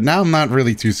died, but now I'm not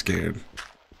really too scared.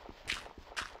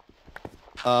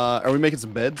 Are we making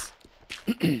some beds?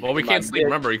 Well, we can't sleep.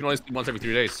 Remember, you can only sleep once every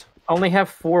 3 days. I only have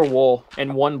 4 wool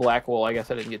and 1 black wool. I guess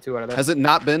I didn't get 2 out of that. Has it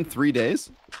not been 3 days?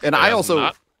 And I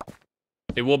also...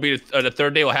 It will be, the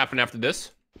 3rd day will happen after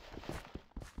this.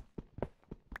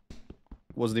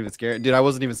 Wasn't even scared. Dude, I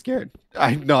wasn't even scared.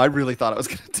 I really thought I was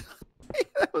gonna die.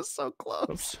 That was so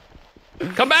close.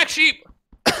 Oops. Come back, sheep!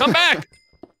 Come back!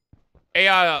 Hey,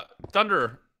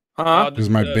 Thunder. Huh? Here's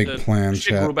my big plan,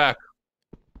 sheep chat. grew back.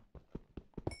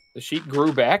 The sheep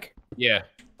grew back? Yeah.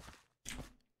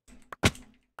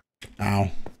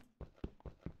 Ow.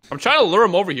 I'm trying to lure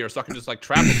him over here so I can just, like,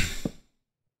 trap him.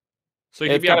 So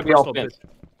you can be on personal bit.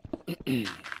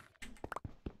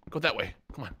 Go that way.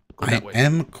 Come on. Go that way. I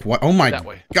am quite... Oh my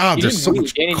god, there's so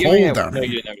much coal down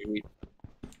here.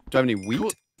 Do I have any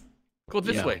wheat? Go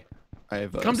this way. I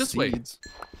have Come this way. seeds.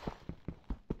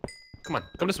 Come on.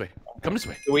 Come this way. Come this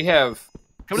way. We have...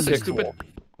 Come this way, stupid.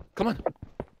 Come on.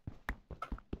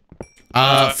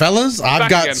 Fellas, I've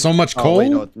got again. So much coal. Wait,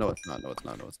 no, it's not. No, it's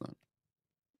not.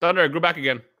 Thunder, grew back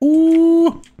again.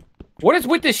 Ooh. What is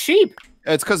with the sheep?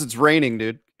 It's because it's raining,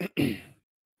 dude.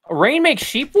 Rain makes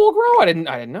sheep wool grow? I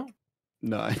didn't know.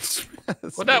 No, it's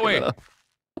go that way.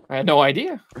 I had no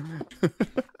idea.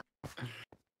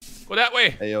 Go that way.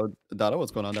 Hey, yo, Doto,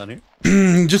 what's going on down here?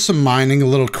 Just some mining, a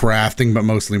little crafting, but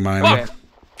mostly mining. Okay.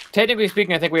 Technically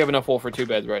speaking, I think we have enough wool for 2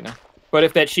 beds right now. But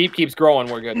if that sheep keeps growing,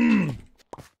 we're good.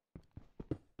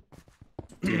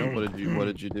 You know, what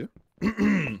did you do?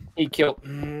 He killed.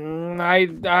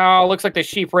 Looks like the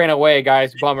sheep ran away,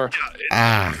 guys. Bummer.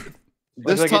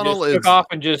 This tunnel is took off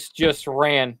and just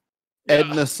ran.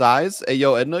 Edna size. Hey,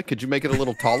 yo, Edna, could you make it a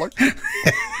little taller?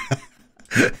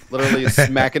 Literally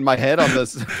smacking my head on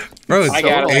this. Bro,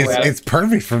 it's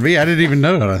perfect for me. I didn't even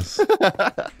notice.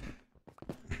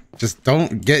 Just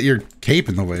don't get your cape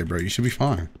in the way, bro. You should be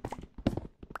fine.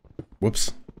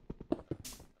 Whoops.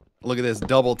 Look at this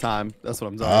double time. That's what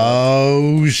I'm talking about.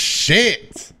 Oh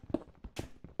shit!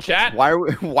 Chat. Why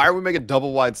are we making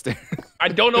double wide stairs? I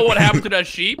don't know what happened to that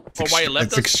sheep or why it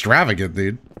left us. It's extravagant,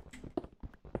 dude.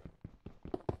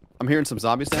 I'm hearing some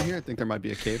zombies down here. I think there might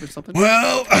be a cave or something.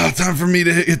 Well, time for me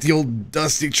to hit the old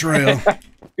dusty trail.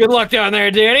 Good luck down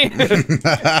there, Danny.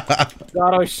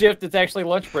 Doto shift. It's actually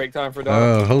lunch break time for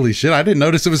Doto. Oh, holy shit! I didn't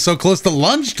notice it was so close to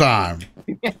lunchtime.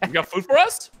 You got food for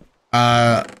us?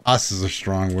 Us is a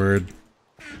strong word.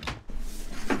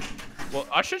 Well,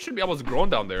 our shit should be almost grown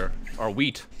down there. Our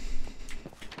wheat.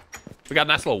 We got a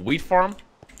nice little wheat farm.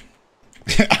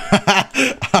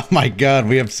 Oh my god,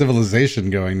 we have civilization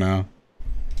going now.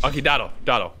 Okay,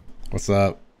 Doto. What's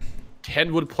up?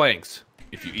 10 wood planks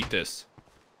if you eat this.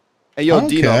 Hey, yo,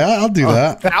 Dino. I'll do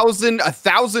that.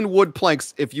 1,000 wood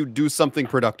planks if you do something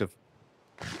productive.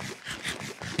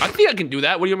 I think I can do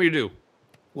that. What do you want me to do?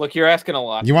 Look, you're asking a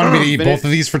lot. You wanted me to eat both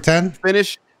of these for 10?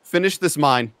 Finish this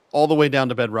mine all the way down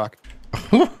to bedrock.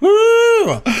 10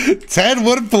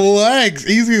 wood planks.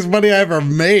 Easiest money I ever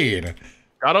made.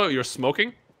 Doto, you're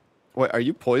smoking? Wait, are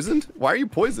you poisoned? Why are you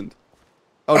poisoned?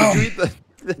 Oh, did you eat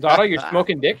the... Doto, you're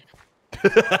smoking dick?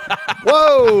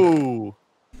 Whoa!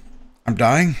 I'm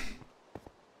dying.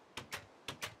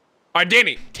 All right,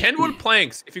 Danny, 10 wood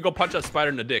planks if you go punch a spider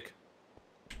in the dick.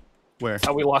 Where?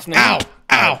 Oh, we lost an Ow!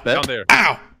 Ow! Down there.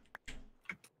 Ow!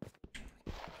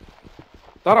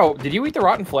 Doto, did you eat the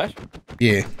rotten flesh?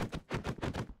 Yeah.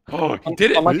 Oh, you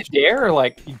did it. On like a dare or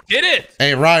like... You did it.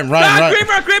 Hey, Rhyme.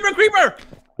 Creeper.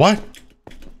 What?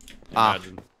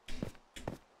 Imagine.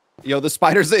 Yo, the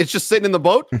spiders, it's just sitting in the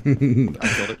boat? I killed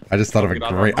it. I just thought of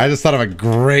a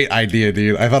great idea,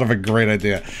 dude. I thought of a great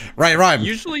idea. Right, Rhyme.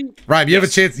 Usually, Rhyme, you have a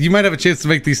chance. You might have a chance to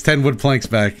make these 10 wood planks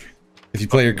back if you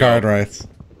play your card right.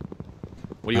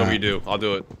 What do you want me to do? I'll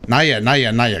do it. Not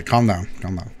yet. Calm down.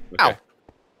 Okay. Ow.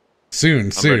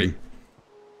 Soon. Ready.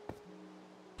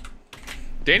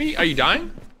 Danny, are you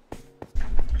dying?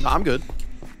 No, I'm good.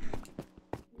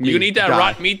 You gonna eat that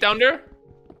rotten meat down there?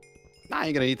 Nah, I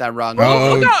ain't gonna eat that rotten.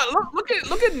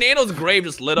 Look at Nano's grave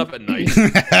just lit up at night.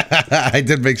 I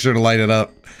did make sure to light it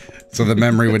up so the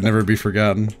memory would never be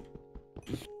forgotten.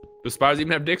 Do spiders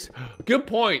even have dicks? Good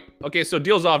point. Okay, so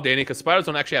deal's off, Danny, because spiders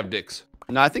don't actually have dicks.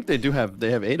 No, I think they do have.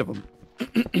 They have 8 of them.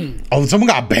 Oh, someone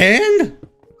got banned?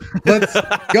 Let's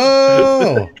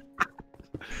go.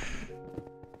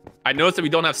 I noticed that we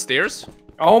don't have stairs.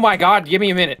 Oh my god, give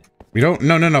me a minute. We don't.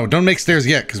 No. Don't make stairs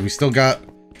yet, because we still got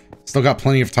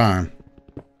plenty of time.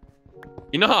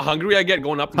 You know how hungry I get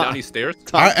going up and down these stairs?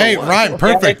 Hey, Ryan,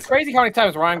 perfect. Yeah, it's crazy how many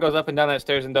times Ryan goes up and down that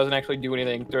stairs and doesn't actually do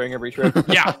anything during every trip.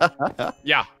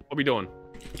 Yeah. What we doing?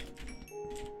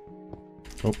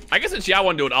 Oh. I guess since y'all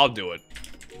want to do it, I'll do it.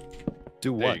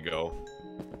 Do what? There you go.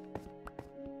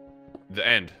 The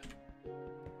end.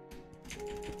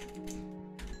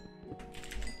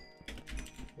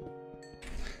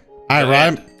 All right,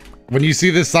 Ryan. When you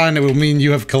see this sign, it will mean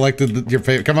you have collected your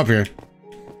favorite. Come up here.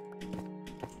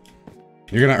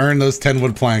 You're gonna earn those 10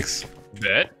 wood planks.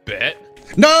 Bet.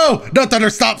 No, Thunder,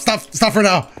 stop for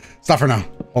now. Stop for now.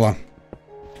 Hold on.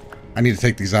 I need to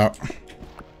take these out.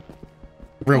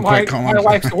 Real quick, hold on. My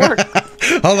life's work.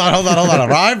 hold on.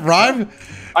 Rhyme.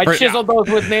 I chiseled those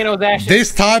with Nano's ashes.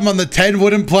 This time on the 10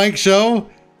 wooden plank show.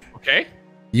 Okay.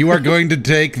 You are going to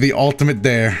take the ultimate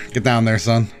dare. Get down there,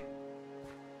 son.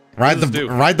 Ride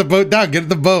the boat down. Get in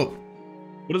the boat.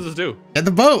 What does this do? Get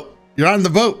the boat. You're on the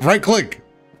boat. Right click.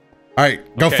 All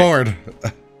right, go forward.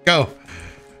 Go.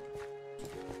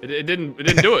 It didn't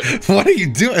do it. What are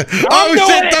you doing? Oh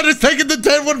shit! Thunder's taking the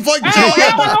 10 wood plank. What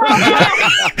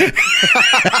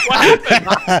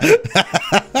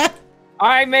happened?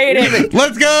 I made it.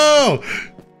 Let's go.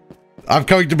 I'm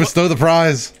coming to bestow the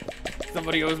prize.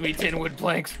 Somebody owes me 10 wood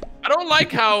planks. I don't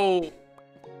like how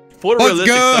photorealistic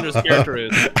Thunder's character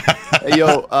is. Hey,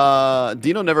 yo,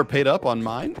 Dino never paid up on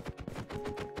mine.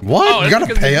 What? Oh, you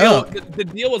gotta pay up. The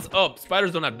deal was up.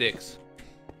 Spiders don't have dicks.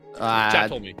 Chat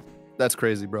told me. That's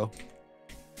crazy, bro. All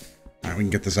right, we can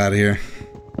get this out of here.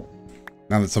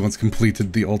 Now that someone's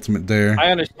completed the ultimate dare.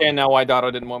 I understand now why Doto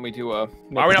didn't want me to.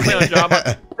 Why are we not playing on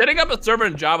Java? Setting up a server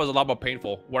in Java is a lot more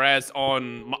painful. Whereas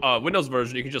on Windows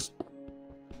version, you can just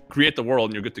create the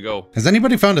world and you're good to go. Has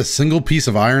anybody found a single piece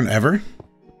of iron ever?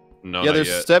 No. Yeah,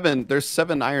 there's 7. There's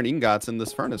 7 iron ingots in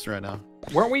this furnace right now.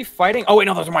 Weren't we fighting? Oh wait,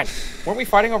 no, those are mine. Weren't we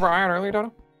fighting over iron earlier,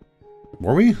 Doto?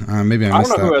 Were we? Maybe I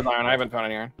missed don't know who that. has iron. I haven't found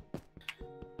any iron.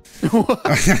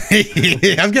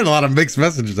 I'm getting a lot of mixed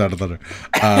messages out of Thunder.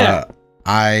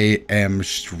 I am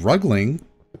struggling.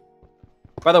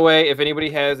 By the way, if anybody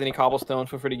has any cobblestone,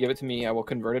 feel free to give it to me. I will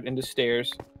convert it into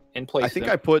stairs and place I think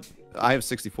them. I have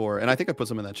 64, and I think I put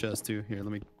some in that chest too. Here,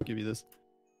 let me give you this.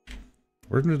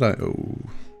 Where did I?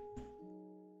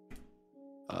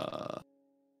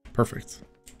 Perfect.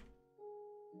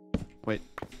 Wait.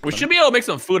 We should be able to make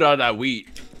some food out of that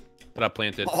wheat that I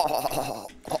planted.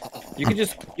 You could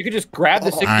just grab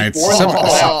the 64.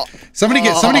 Right, somebody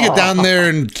get down there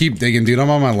and keep digging, dude. I'm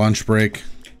on my lunch break.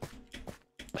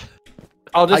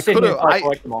 I'll just sit here and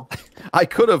collect them all. I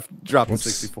could have dropped the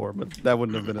 64, but that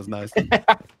wouldn't have been as nice.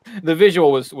 The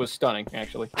visual was stunning,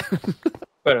 actually.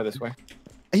 Better this way.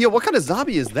 Hey, yo, what kind of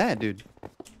zombie is that, dude?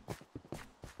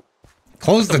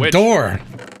 Close the door.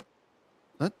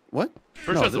 What?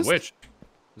 Pretty sure it's a witch.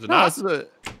 Is it no, not? This is a...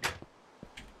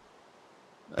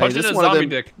 Punch in a zombie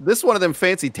dick. This is one of them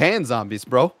fancy tan zombies,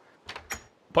 bro.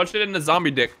 Punch it in the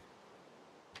zombie dick.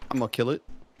 I'm gonna kill it.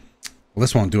 Well,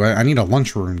 this won't do. I need a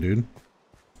lunchroom, dude.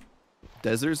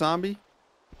 Desert zombie?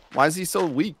 Why is he so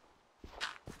weak?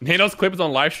 Nano's clip is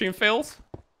on live stream fails.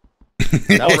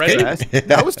 That was fast.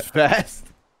 That was fast.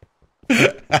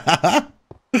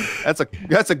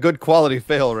 That's a good quality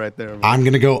fail right there. Man. I'm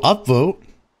gonna go upvote.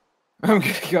 I'm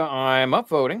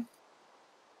upvoting.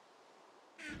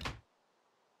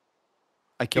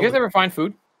 I You killed guys it. ever find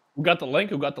food? Who got the link?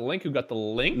 Who got the link? Who got the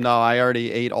link? No, I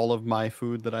already ate all of my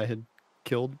food that I had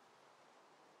killed.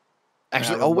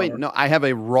 Actually, Yeah, oh wait, no, I have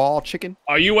a raw chicken.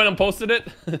 Are you went and posted it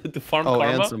to farm Oh,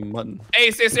 karma? and some mutton.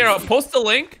 Hey, Sarah, post the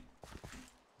link.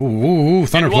 Ooh,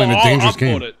 Thunder playing a dangerous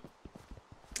game. It.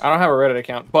 I don't have a Reddit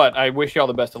account, but I wish y'all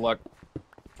the best of luck.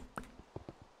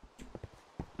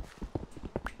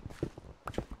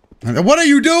 What are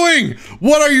you doing?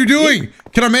 What are you doing?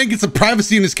 Can a man get some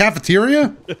privacy in his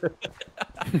cafeteria? I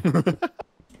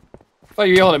thought you were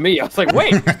yelling at me. I was like,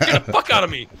 wait. Get the fuck out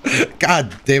of me.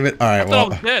 God damn it. All right, I thought well, I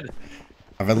was dead.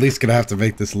 I'm at least gonna have to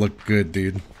make this look good,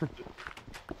 dude.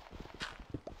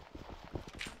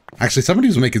 Actually, somebody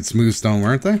was making smooth stone,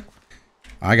 weren't they?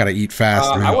 I gotta eat fast.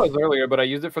 I was earlier, but I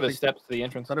used it for the steps to the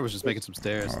entrance. I thought it was just making some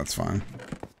stairs. Oh, that's fine.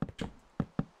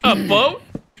 A boat?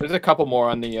 There's a couple more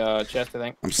on the chest, I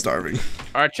think. I'm starving.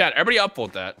 All right, chat. Everybody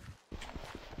upvote that.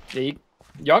 Yeah,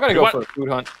 y'all gotta go for a food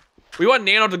hunt. We want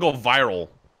Nano to go viral.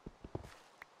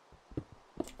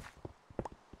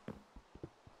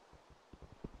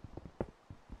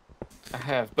 I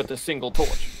have but the single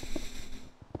torch.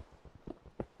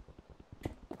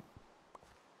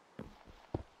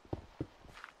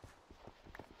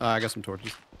 I got some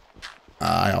torches.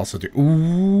 I also do.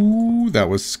 Ooh, that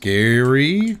was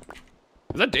scary. Is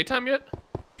that daytime yet?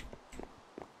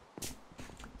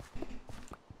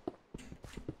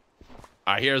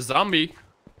 I hear a zombie.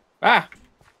 Ah!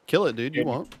 Kill it, dude. You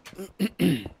won't.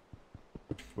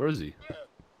 Where is he?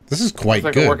 This is quite It's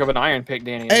like good. the work of an iron pick,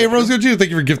 Danny. Hey, Rose, thank you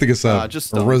for gifting us up.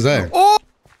 Just Rose. Oh!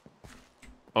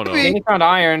 Oh no. Danny found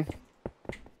iron.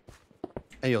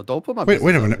 Hey, yo, don't put my. Wait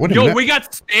a minute. Wait a Yo, minute. we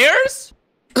got stairs?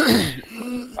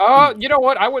 You know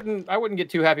what? I wouldn't get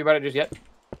too happy about it just yet.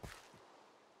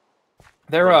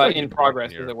 They're in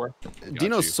progress, as it were.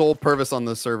 Dino's sole purpose on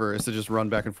this server is to just run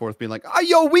back and forth, being like, "Ah,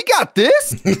 yo, we got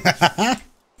this."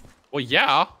 Well,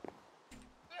 yeah.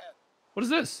 What is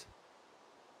this?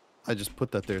 I just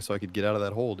put that there so I could get out of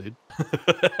that hole, dude.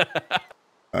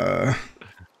 I'm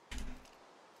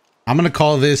gonna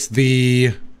call this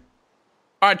the.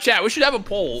 All right, chat. We should have a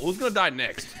poll. Who's gonna die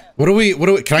next? What do we?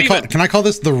 Can I call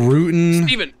this the Rootin'?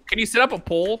 Steven, can you set up a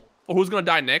poll for who's gonna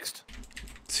die next?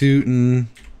 Tootin'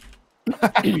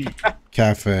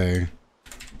 Cafe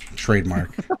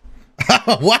trademark.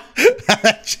 What?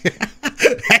 That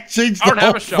changed I don't the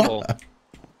have whole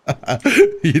a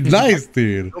shovel. Nice,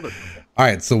 dude. All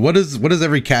right, so what does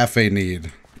every cafe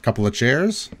need? A couple of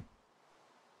chairs?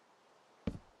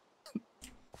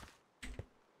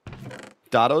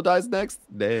 Doto dies next?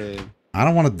 Damn. I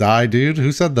don't want to die, dude.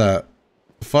 Who said that?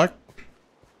 The fuck?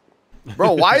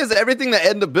 Bro, why is everything that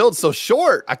end the build so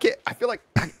short? I feel like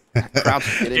I crouch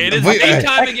to get in. It is Wait,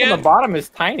 daytime The again. bottom is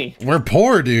tiny. We're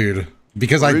poor, dude.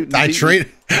 Because I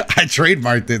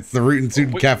trademarked it. It's the Rootin'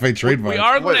 Tootin' Cafe trademark. We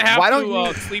are going to have why to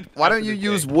don't sleep. Why don't after you the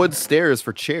use day. wood stairs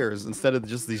for chairs instead of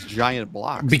just these giant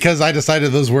blocks? Because I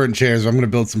decided those weren't chairs. I'm gonna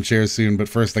build some chairs soon, but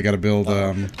first I gotta build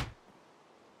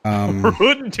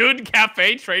Rootin' Tootin'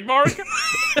 Cafe trademark?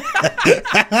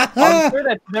 I'm sure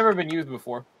that's never been used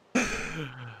before.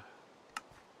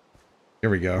 Here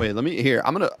we go. Wait, let me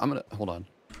I'm gonna hold on.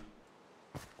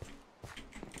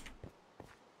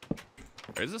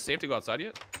 Is it safe to go outside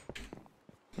yet?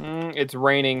 It's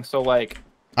raining, so like.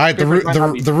 All right, the Creepers might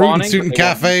not be Rootin' spawning, Tootin' but they won't be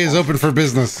Cafe is spawning. open for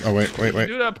business. Oh wait.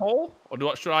 Do that poll,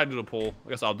 or should I do the poll? I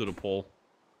guess I'll do the poll.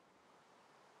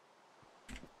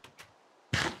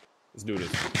 Let's do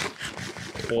this.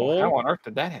 Poll. How on earth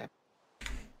did that happen?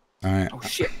 All right. Oh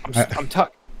shit! I'm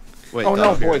tucked. Wait. Oh no,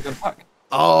 Doto, here. boys, I'm tucked.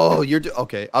 Oh,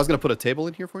 okay. I was gonna put a table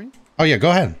in here for you. Oh yeah, go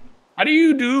ahead. How do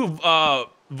you do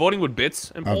voting with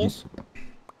bits and polls?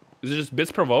 Is it just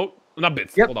bits per vote? Not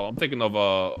bits. Yep. Hold on, I'm thinking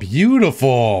of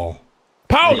Beautiful.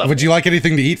 power level. Would you like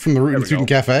anything to eat from the Rootin' we Tootin'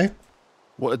 go. Cafe?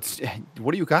 What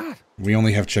do you got? We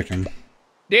only have chicken.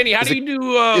 Danny, how do you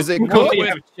do? Is it vote cooked?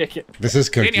 with, Chicken. This is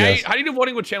cooked, Danny, yes. how do you do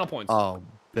voting with channel points? Oh,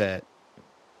 bet.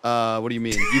 What do you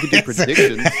mean? You can do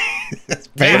predictions. That's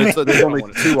But payment. there's only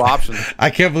two options.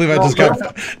 I can't believe I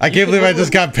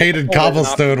just got paid in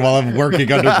cobblestone while I'm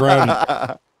working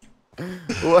underground.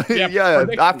 Well, Yeah, yeah, I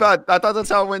predictions. thought that's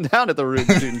how it went down at the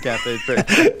Rootin' Tootin' Cafe.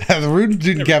 The Rootin'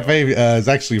 Tootin' Cafe is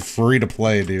actually free to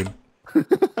play, dude.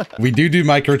 We do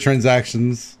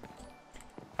microtransactions.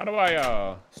 How do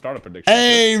I start a prediction?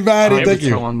 Hey, buddy, thank you.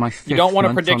 You don't want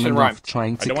a prediction, Rhyme.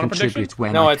 Trying to I don't want a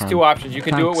prediction? No, it's 2 options. You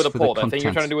can do it with a poll. That thing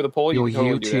you're trying to do with a poll, you can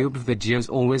totally YouTube videos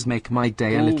always make my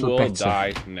day a little Who will better.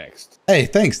 die next? Hey,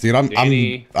 thanks, dude.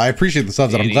 Danny, I appreciate the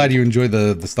subs, and I'm glad you enjoy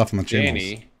the stuff on the channel.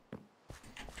 Danny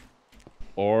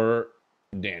or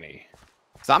Danny?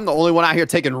 So I'm the only one out here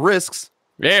taking risks.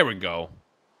 There we go.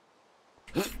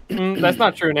 That's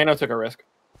not true. Nano took a risk.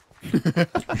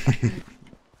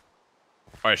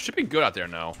 All right, should be good out there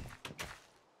now.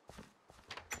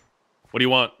 What do you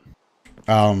want?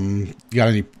 You got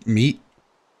any meat?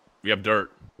 We have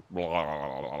dirt.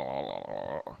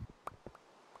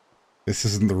 This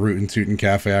isn't the Rootin' Tootin'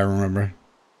 Cafe I remember.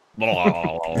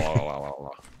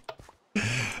 All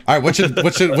right, what should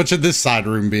this side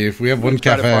room be if we have one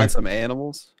cafe? Try to find some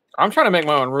animals. I'm trying to make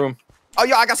my own room. Oh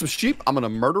yeah, I got some sheep. I'm gonna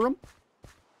murder them.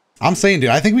 I'm saying, dude,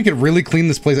 I think we could really clean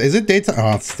this place. Is it daytime?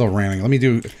 Oh, it's still raining. Let me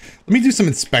do some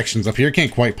inspections up here. It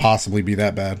can't quite possibly be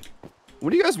that bad.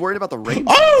 What are you guys worried about the rain?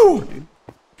 Oh!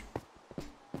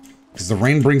 Because the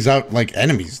rain brings out like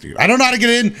enemies, dude. I don't know how to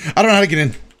get in. I don't know how to get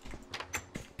in.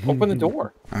 Open the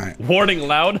door. All right. Warning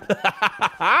loud.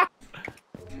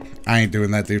 I ain't doing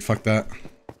that, dude. Fuck that.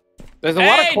 There's a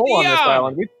lot of coal on this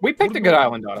island. We picked a good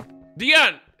island, Doto.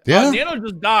 Dion. Yeah. Nano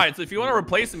just died, so if you want to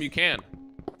replace him, you can.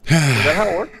 Is that how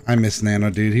it works? I miss Nano,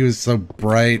 dude. He was so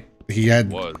bright. He was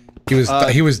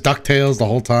DuckTales the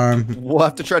whole time. We'll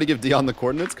have to try to give Dion the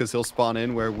coordinates because he'll spawn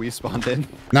in where we spawned in.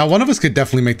 Now, one of us could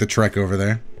definitely make the trek over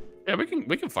there. Yeah, we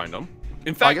can find them.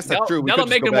 In fact, I guess that's true. That'll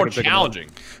make it more challenging.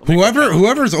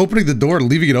 Whoever's opening the door,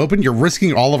 leaving it open, you're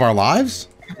risking all of our lives.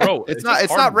 Bro, it's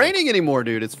not raining anymore,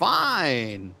 dude. It's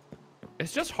fine.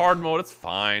 It's just hard mode. It's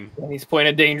fine. He's playing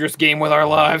a dangerous game with our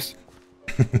lives.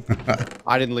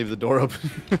 I didn't leave the door open.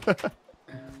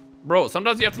 Bro,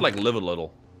 sometimes you have to like live a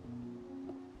little.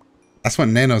 That's what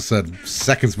Nano said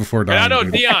seconds before dying. I know,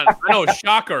 dude. Dion. I know,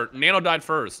 shocker. Nano died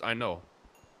first. I know.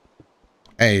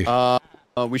 Hey.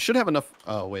 We should have enough.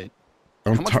 Oh wait.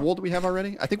 How much wool do we have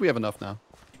already? I think we have enough now.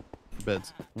 For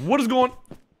beds. What is going?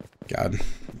 God,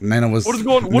 Nano was. What is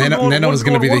going? Nano was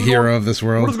going to be the hero of this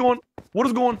world. What is going? What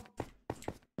is going?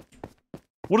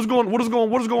 What is going? What is going?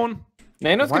 What is going?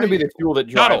 Nano's going to be the fuel that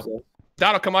drives us.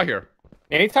 Doto, come out here.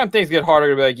 Anytime things get harder,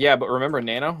 to be like, yeah, but remember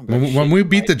Nano? When we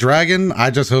beat the dragon,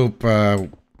 I just hope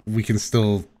we can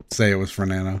still say it was for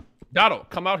Nano. Doto,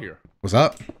 come out here. What's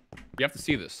up? You have to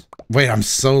see this. Wait, I'm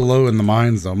so low in the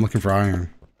mines though. I'm looking for iron.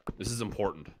 This is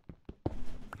important.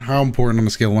 How important on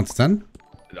a scale of 1 to 10?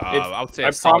 I would say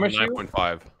I promise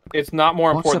 9.5. It's not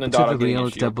more important than Doto getting a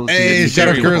shield. Hey,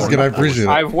 Shadow Kuroskin, I appreciate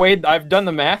it. I've done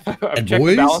the math. I've checked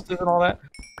the balances and all that.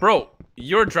 Bro,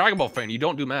 you're a Dragon Ball fan. You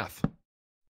don't do math.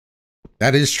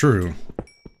 That is true.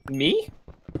 Me?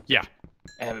 Yeah.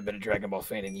 I haven't been a Dragon Ball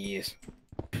fan in years.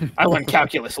 I won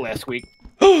calculus last week.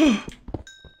 He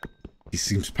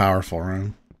seems powerful,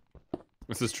 Ryan.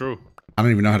 This is true. I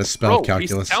don't even know how to spell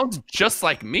calculus. He sounds just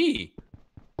like me.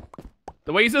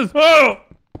 The way he says, "Oh."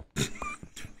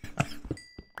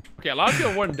 Okay, a lot of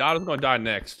people want Doto's gonna die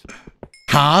next.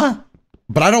 Huh?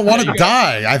 But I don't want to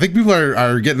die. I think people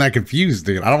are getting that confused,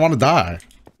 dude. I don't want to die.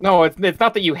 No, it's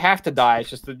not that you have to die. It's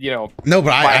just that, you know. No, but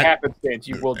by happenstance,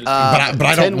 you will just. But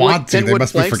I don't want to. They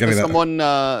must be forgetting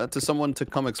that. Someone to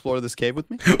come explore this cave with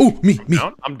me. Oh, me.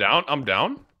 I'm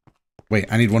down. Wait,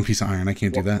 I need 1 piece of iron. I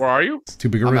can't do that. Where are you? It's too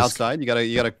big a risk. I'm outside. You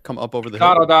gotta come up over the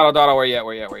hill. Doto, where you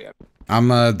at? I'm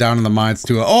down in the mines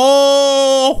too.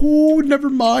 Oh, never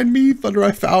mind me, Thunder.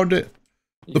 I found it.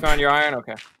 You found your iron?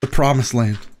 Okay. The promised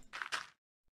land.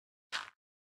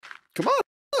 Come on.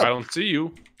 I don't see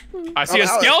you. I see a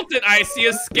skeleton. I see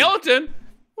a skeleton.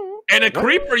 And a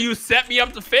creeper. You set me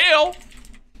up to fail.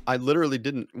 I literally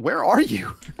didn't. Where are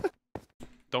you?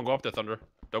 Don't go up there, Thunder.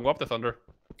 Don't go up there, Thunder.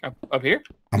 Up here?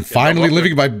 I'm finally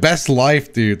living my best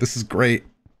life, dude. This is great.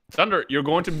 Thunder, you're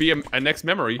going to be a next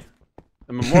memory.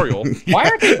 A memorial. Why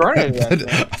aren't they burning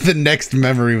that? The next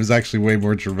memory was actually way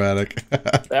more dramatic.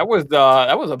 That was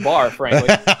a bar, frankly.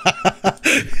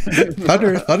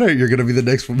 Thunder, you're gonna be the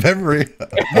next memory.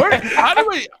 How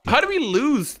do we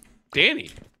lose Danny?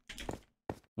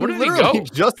 Where did he go?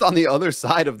 Just on the other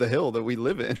side of the hill that we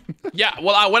live in. Yeah,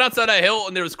 well, I went outside a hill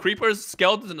and there was creepers,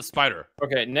 skeletons, and a spider.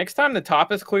 Okay, next time the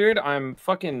top is cleared, I'm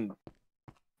torching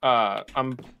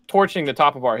the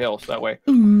top of our hill so that way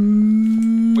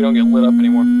we don't get lit up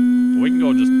anymore. We can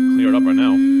go just clear it up right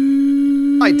now.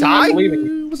 I died?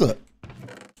 What's up?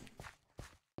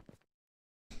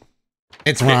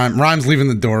 It's Rhyme. Rhyme's leaving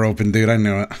the door open, dude. I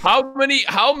knew it. How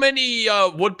many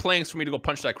wood planks for me to go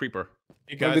punch that creeper?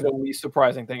 You guys, that'd be the least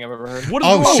surprising thing I've ever heard.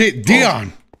 Oh shit,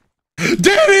 Dion!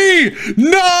 Danny!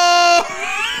 No!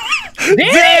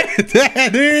 Danny!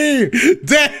 Danny!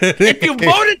 If you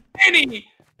voted Danny,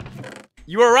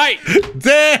 you were right.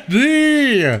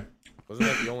 Danny! Wasn't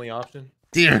that the only option?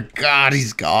 Dear God,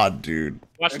 he's gone, dude.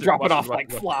 They're dropping off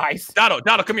like flies. Doto,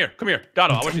 come here.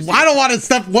 Doto, I want you to see I don't want to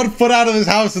step 1 foot out of this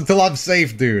house until I'm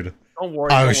safe, dude. Don't worry.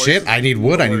 Oh shit, I need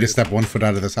wood. I need to step 1 foot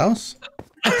out of this house.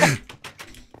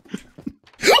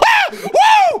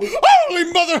 Whoa! Holy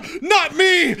mother! Not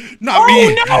me! Not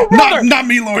me! No, not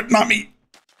me, Lord! Not me!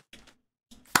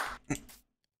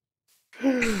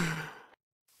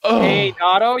 Hey,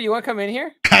 Doto, you want to come in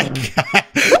here? Thunder!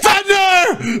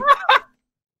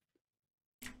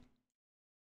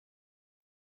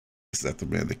 Is that the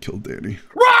man that killed Danny?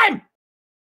 Rhyme!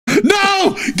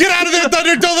 No! Get out of there,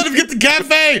 Thunder! Don't let him get the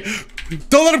cafe!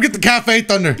 Don't let him get the cafe,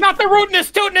 Thunder! Not the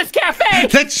Rootinest Tootinest Cafe!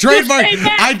 That's trademark! You stay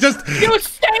back! You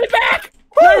stay back!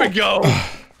 There we go.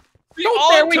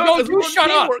 There we go. You shut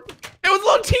up. It was a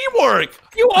little teamwork.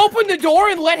 You opened the door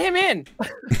and let him in.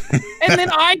 And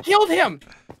then I killed him.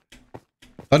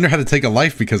 Thunder had to take a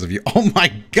life because of you. Oh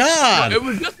my God! No, it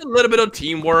was just a little bit of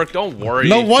teamwork. Don't worry.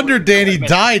 No wonder Danny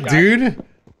died, dude.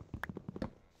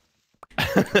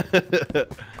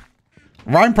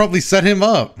 Rhyme probably set him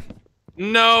up.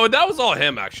 No, that was all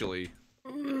him, actually.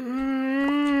 All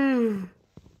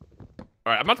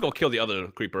right, I'm about to go kill the other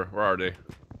creeper. Where are they?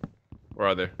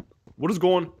 What is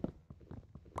going?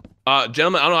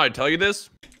 Gentlemen, I don't know how to tell you this,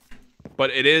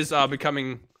 but it is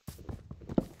becoming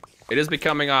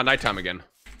nighttime again.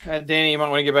 Danny, you might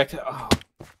want to get back to. Oh.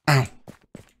 Ow.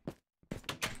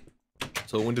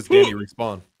 So when does Danny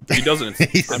respawn? He doesn't.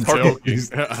 I'm joking.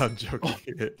 I'm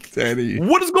joking. Danny.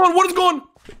 What is going?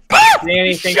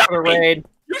 Danny, thanks for the raid.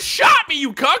 You shot me,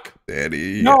 you cuck!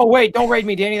 Danny. No, wait, don't raid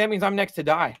me, Danny. That means I'm next to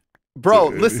die. Bro,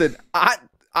 listen,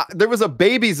 there was a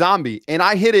baby zombie, and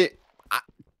I hit it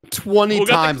 20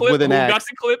 times with an axe.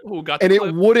 Who got the and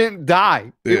clip? it wouldn't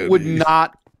die. It would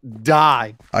not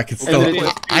die. I could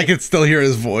still hear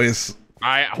his voice.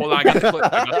 Alright, hold on, I got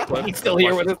the clip. He's still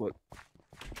here with us.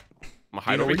 I'm gonna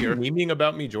hide over here. Memeing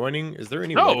about me joining? Is there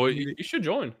any? No, you should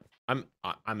join. I'm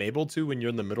able to when you're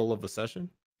in the middle of a session.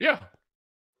 Yeah,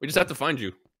 we just have to find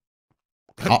you.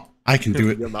 I can do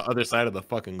it. You're on the other side of the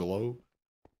fucking globe.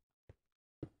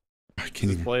 I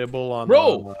can't even. Playable on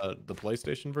the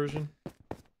PlayStation version.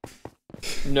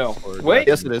 No. Or Wait.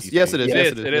 Yes, it is. Yes, it is. It Yes,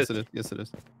 is. it is. It Yes, is. it is. Yes, it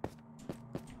is.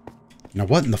 Now,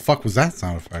 what in the fuck was that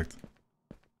sound effect?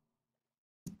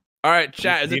 All right,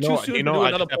 chat. Is it too soon to do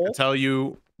another I have to tell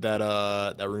you that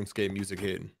that RuneScape music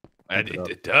hitting.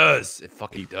 It does. It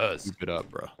fucking does. Keep it up,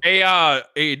 bro.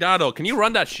 Hey, Doto, can you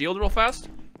run that shield real fast?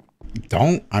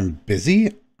 Don't. I'm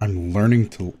busy. I'm learning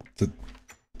to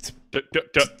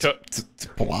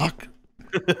block.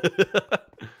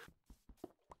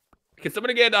 Can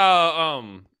somebody get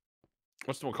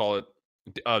what's the one call it?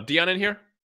 Dion in here?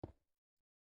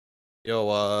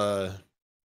 Yo,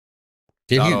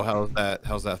 Can you?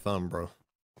 how's that thumb, bro?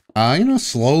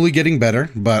 Slowly getting better,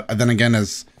 but then again,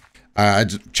 as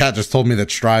chat just told me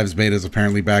that Strive's beta is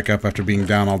apparently back up after being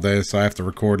down all day, so I have to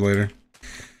record later.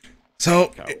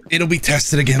 So it'll be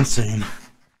tested again soon.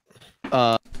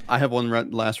 I have one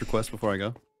last request before I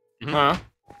go. Huh?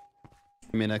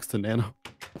 I mean, next to Nano.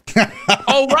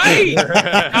 Oh right!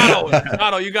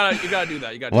 Doto, you gotta do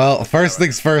that. Well, first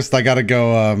things first, I gotta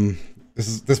go.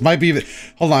 This might be.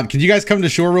 Hold on, can you guys come to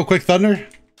shore real quick, Thunder?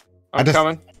 I'm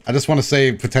coming. I just want to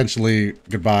say potentially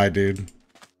goodbye, dude.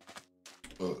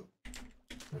 What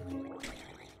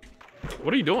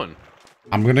are you doing?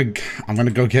 I'm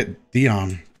gonna go get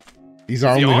Dion. He's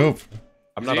our only hope.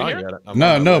 I'm not on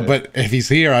yet. No, but if he's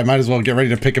here, I might as well get ready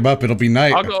to pick him up. It'll be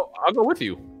night. I'll go with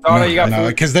you. Oh, no, you got food?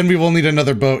 Because then we will need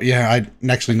another boat. Yeah, I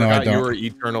don't. You were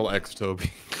Eternal X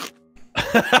Toby.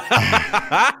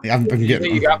 I'm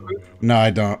getting. You got food? No,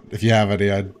 I don't. If you have any,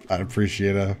 I'd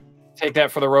appreciate it. Take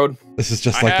that for the road. This is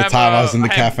just like the time I was in the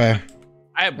cafe.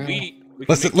 I have wheat.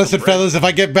 Listen, fellas. If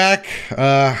I get back,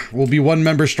 we'll be one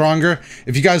member stronger.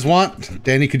 If you guys want,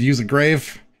 Danny could use a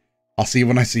grave. I'll see you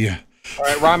when I see you. All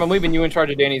right, Rhyme, I'm leaving you in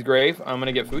charge of Danny's grave. I'm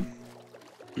gonna get food.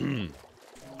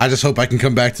 I just hope I can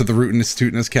come back to the Rootinest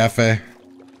Tootinest Cafe.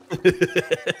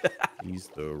 He's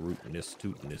the rootinest,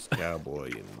 tootinest cowboy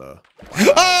in the.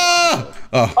 Ah!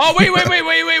 Oh wait!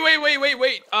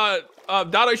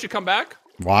 Doto, you should come back.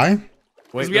 Why?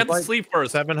 Wait, we have to sleep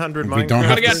first. 700 We don't You're have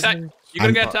gonna get to. attacked. You're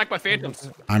gonna get attacked by phantoms.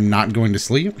 I'm not going to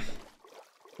sleep.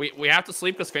 We have to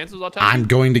sleep because phantoms will attack. I'm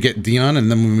going to get Dion,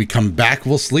 and then when we come back,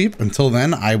 we'll sleep. Until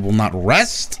then, I will not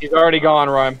rest. He's already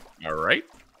gone, Rhyme. All right.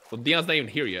 Well, Dion's not even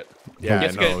here yet. Yeah, I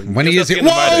know. When he is here.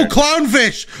 Whoa,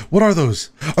 clownfish! What are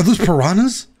those? Are those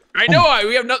piranhas? I know.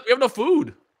 We have no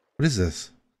food. What is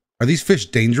this? Are these fish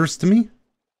dangerous to me?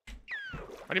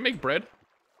 How do you make bread?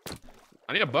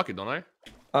 I need a bucket, don't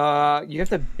I? You have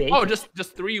to bake. Oh, just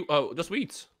three. Oh, just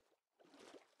wheats.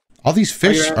 All these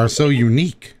fish are so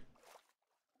unique.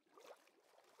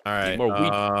 All right. More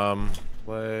wheat.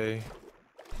 Play.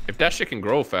 If that shit can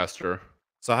grow faster.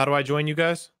 So how do I join you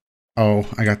guys? Oh,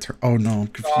 I got. Oh no, I'm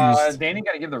confused. Danny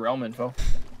got to give the realm info.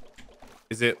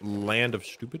 Is it Land of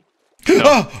Stupid?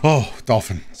 No. Oh,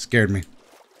 dolphin scared me.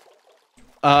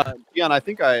 Dion, I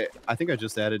think I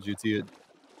just added you to it.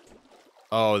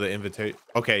 Oh, the invitation.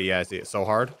 Okay, yeah, I see it. So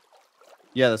hard.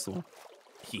 Yeah, that's the one.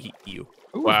 You.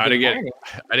 Ooh, Wow, I good didn't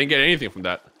mining. get anything from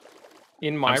that.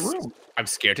 In my room. I'm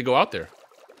scared to go out there.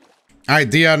 All right,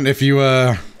 Dion, if you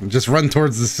just run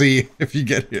towards the sea if you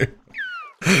get here.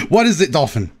 What is it,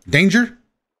 dolphin? Danger?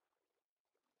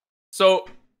 So,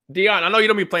 Dion, I know you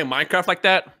don't be playing Minecraft like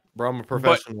that. Bro, I'm a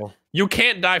professional. You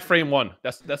can't die frame 1.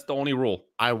 That's the only rule.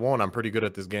 I won't. I'm pretty good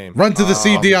at this game. Run to the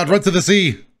sea, Dion. Run to the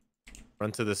sea.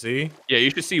 Run to the sea. Yeah,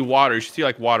 you should see water. You should see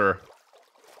like water.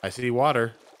 I see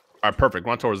water. All right, perfect.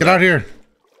 Run towards Get that. out here.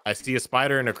 I see a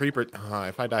spider and a creeper.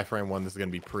 If I die frame 1, this is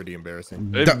gonna be pretty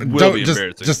embarrassing. It will be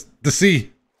embarrassing. Just the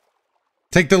sea.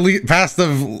 Take the lead past the.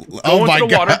 Oh my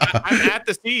god! Water. I'm at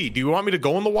the sea. Do you want me to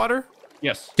go in the water?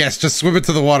 Yes. Yes, just swim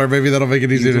into the water. Maybe that'll make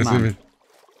it easier to swim in.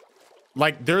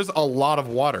 Like, there's a lot of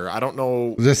water. I don't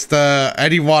know. Just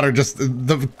any water. Just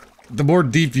the more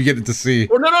deep you get into sea.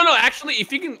 Or no. Actually,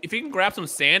 if you can grab some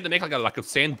sand and make like a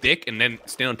sand dick and then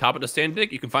stand on top of the sand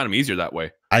dick, you can find them easier that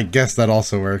way. I guess that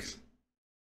also works.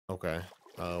 Okay.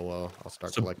 Well, I'll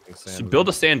start collecting sand. So build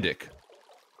a sand dick.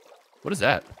 What is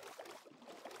that?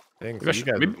 Thanks.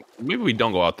 Maybe we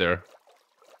don't go out there.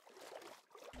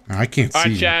 I can't All see.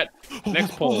 right, chat.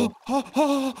 Next poll.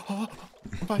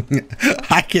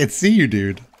 I can't see you,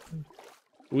 dude.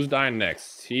 Who's dying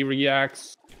next?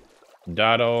 SeeReax,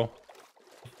 Doto,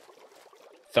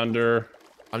 Thunder.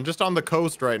 I'm just on the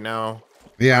coast right now.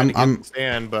 Yeah, I'm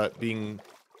sand, but being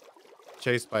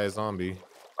chased by a zombie.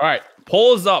 All right,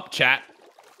 poll is up, chat.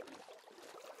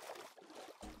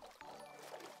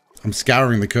 I'm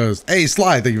scouring the coast. Hey,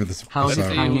 Sly, thank you for this. How's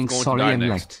it hanging? Sorry I'm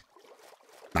late.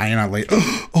 Nah, you're not late.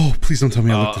 Oh, please don't tell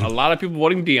me I looked at A it. lot of people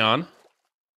voting Dion.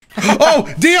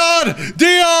 Oh, Dion!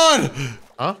 Dion!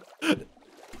 Huh?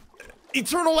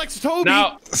 Eternal X Toby!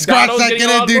 Now, Scratch Doto's that. getting Get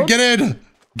a lot in, of dude. votes. Get in.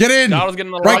 Get in. Doto's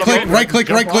getting a lot Right of click, votes. right click,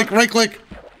 right click, right click.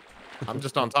 I'm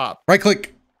just on top. Right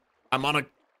click. I'm on a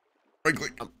Right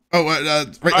click. Oh, right.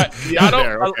 All right, Doto,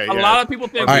 There, okay, a yeah. lot of people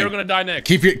think All right. you're gonna die next.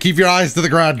 Keep your eyes to the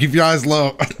ground. Keep your eyes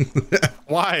low.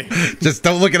 Why? Just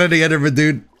don't look at any Enderman,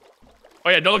 dude. Oh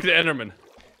yeah, don't look at the Enderman.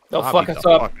 They'll I'll fuck beat us the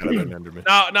up. fuck out of an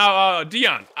Enderman. Now,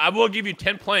 Dion, I will give you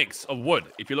 10 planks of wood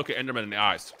if you look at Enderman in the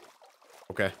eyes.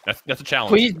 Okay. That's a challenge.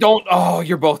 Please don't. Oh,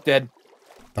 you're both dead.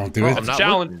 Don't do Bro, it. I'm not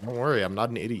challenge. looking. Don't worry, I'm not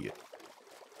an idiot.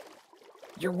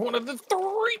 You're one of the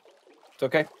 3. It's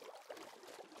okay.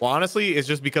 Well, honestly, it's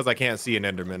just because I can't see an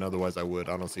Enderman. Otherwise, I would.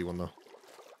 I don't see one though.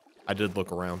 I did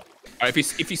look around. All right,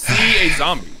 if you see a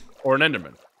zombie or an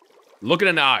Enderman, look it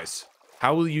in the eyes.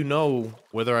 How will you know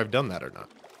whether I've done that or not?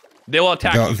 They will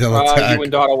attack you. They'll attack. You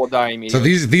and Doto will die So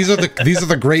immediately. these are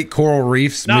the great coral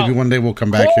reefs. Now, Maybe one day we'll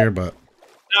come back here, but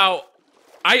Now,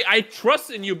 I trust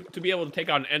in you to be able to take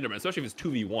out an Enderman, especially if it's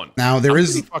 2v1. now there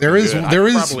is I could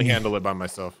probably handle it by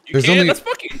myself. You can? Let's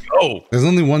fucking go. There's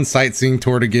only one sightseeing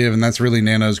tour to give, and that's really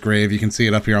Nano's grave. You can see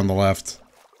it up here on the left.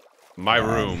 My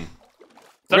room.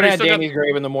 We're gonna have Thunder, Danny's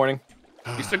grave in the morning.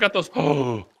 you still got those.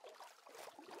 Oh,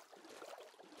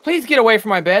 Please get away from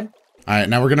my bed. All right,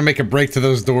 now we're gonna make a break to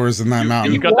those doors in that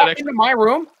mountain. you got that Walk extra? into my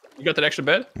room. You got that extra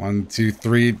bed? 1, 2,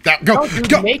 3. Go, No, dude,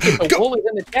 go, make it. The go. wool is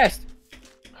in the chest.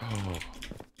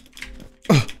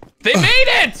 They made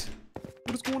it.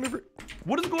 What is going over?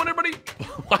 What is going on, everybody?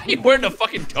 Why are you wearing a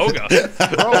fucking toga?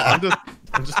 Bro,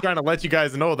 I'm just trying to let you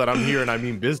guys know that I'm here and I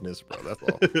mean business, bro. That's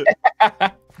all.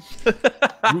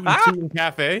 Rootin' Tootin'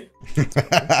 Cafe.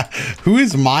 Who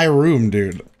is my room,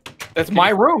 dude? That's my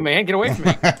room, man. Get away from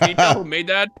me. Can you tell who made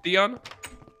that, Dion?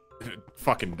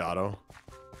 Fucking Doto.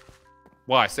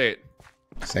 Why? Say it.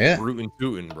 Say it. Rootin'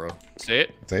 Tootin', bro. Say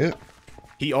it. Say it.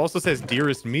 He also says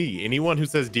dearest me. Anyone who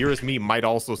says dearest me might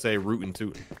also say Rootin'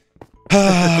 Tootin'.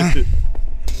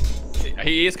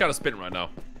 He is kind of spitting right now.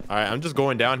 All right, I'm just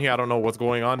going down here. I don't know what's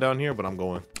going on down here, but I'm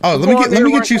going. Oh, let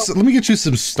me get you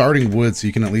some starting wood so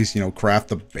you can at least, craft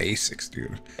the basics,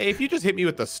 dude. Hey, if you just hit me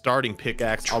with the starting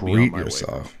pickaxe, I'll be on Treat my way.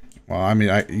 yourself. Well, I mean,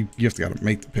 you have to gotta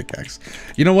make the pickaxe.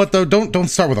 You know what though? Don't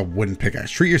start with a wooden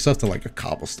pickaxe. Treat yourself to like a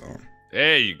cobblestone.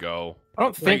 There you go. I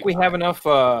don't think we have enough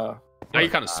Now you're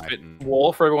kind of spitting.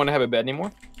 wool for everyone to have a bed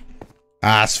anymore.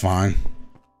 Ah, that's fine.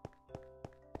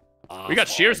 We got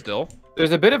shears still.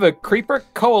 There's a bit of a creeper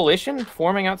coalition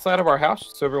forming outside of our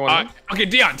house, so everyone. Okay,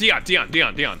 Dion.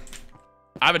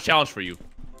 I have a challenge for you.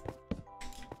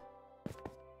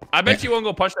 I bet you won't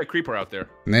go punch that creeper out there.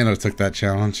 Nano took that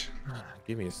challenge.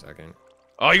 Give me a second.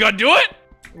 Oh, you gotta do it?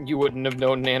 You wouldn't have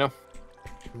known, Nano.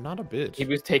 I'm not a bitch. He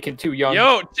was taken too young.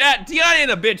 Yo, chat, Dion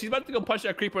ain't a bitch. He's about to go punch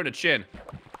that creeper in the chin.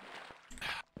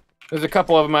 There's a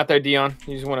couple of them out there, Dion.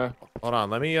 You just wanna Hold on,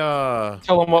 let me tell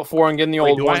them what for and get in the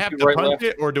old do one. I have to punch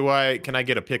it or can I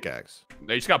get a pickaxe?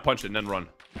 No, you just gotta punch it and then run.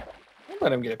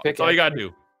 Let him get a pickaxe. That's all you gotta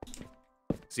do.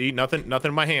 See, nothing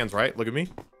in my hands, right? Look at me.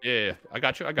 Yeah, I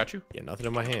got you. Yeah, nothing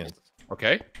in my hands.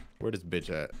 Okay. Where this bitch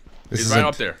at? He's right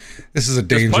up there. This is a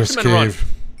dangerous cave.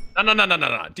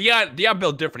 No. Dion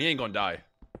built different. He ain't gonna die.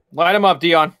 Light him up,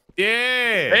 Dion. Yeah.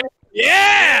 Hey,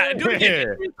 yeah. Do it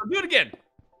again. Do it again.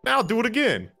 Now do it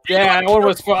again. Yeah, that one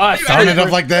was for us. Don't it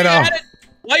up like that,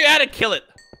 Why you at it? Kill it.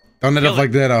 Don't it up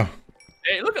like that,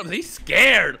 Hey, look at him. He's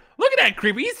scared. Look at that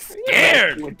creeper. He's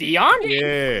scared. With Dion?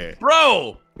 Yeah.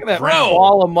 Bro. Look at that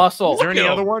ball of muscle. Is there any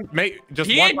other one?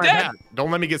 Just he one ain't right dead. now. Don't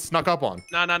let me get snuck up on.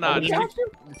 No. Just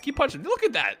keep punching. Look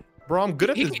at that. Bro, I'm good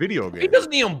at this video game. He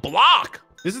doesn't even block.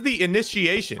 This is the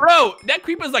initiation. Bro, that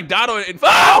creeper's like Doto in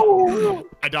Oh!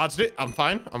 I dodged it. I'm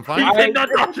fine. You did not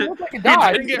dodge it.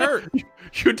 I didn't get hurt.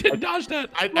 You didn't dodge that.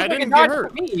 I didn't get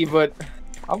hurt. Me, but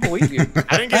I'll believe you.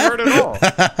 I didn't get hurt at all.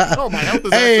 No, my health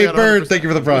is Hey, actually Bird, 100%. thank you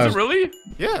for the prize. Was it really?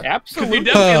 Yeah. Absolutely. You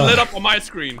definitely lit up on my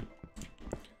screen.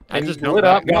 I just lit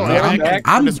up. No,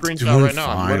 I'm the screenshot doing right now.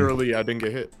 fine. Literally, I didn't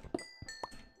get hit.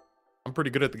 I'm pretty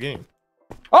good at the game.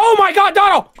 Oh my God,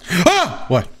 Doto! Ah!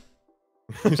 What?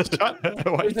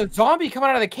 There's a zombie coming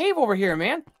out of the cave over here,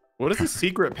 man. What is the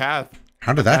secret path?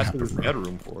 How did that That's happen? this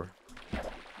bedroom for?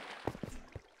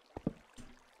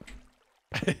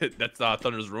 That's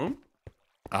Thunder's room.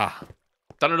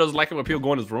 Thunder doesn't like it when people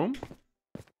go in his room.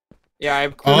 Yeah,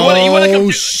 I've. Oh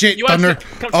shit, Thunder!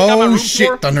 Oh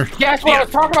shit, Thunder! Yeah, that's what I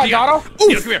was talking about, Doto.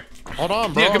 Dion, come here. Hold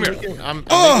on, bro. Dion, come here. I'm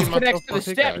He's next to the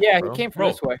step. Yeah, he came from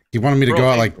this way. He wanted me to go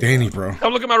out like Danny, bro.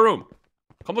 Come look at my room.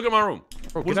 Come look at my room.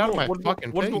 Bro, get out of my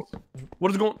fucking face. What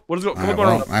is going? Come look at my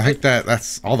Well, room. I think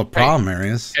that's all the problem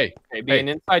areas. Hey, being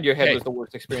inside your head was the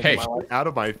worst experience of my life. Out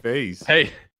of my face.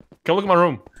 Hey, come look at my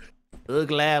room.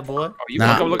 Look, lad, boy.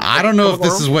 Nah, I don't know if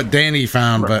this is what Danny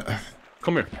found, but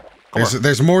come here.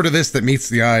 There's more to this that meets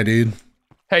the eye, dude.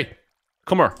 Hey,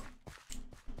 come here.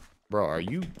 Bro, are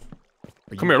you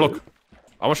come here, look.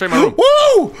 I want to show you my room.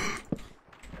 Woo!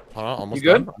 Hold on, almost You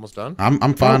good? done. Almost done.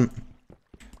 I'm fine.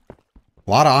 A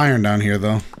lot of iron down here,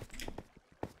 though.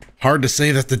 Hard to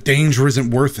say that the danger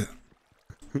isn't worth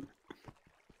it.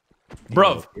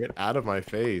 Bro. Get out of my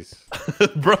face.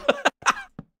 Bro.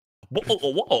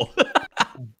 Whoa.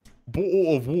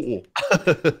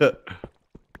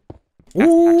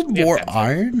 Ooh, more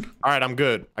iron? All right, I'm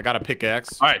good. I got a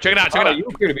pickaxe. All right, check it out. You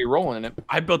appear to be rolling in it.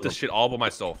 I built this shit all by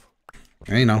myself.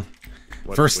 Yeah, you know.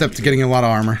 First step to getting a lot of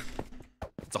armor.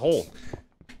 It's a hole.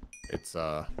 It's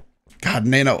God,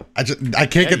 Nano. I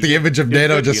can't get the image of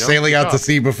Nano just sailing out to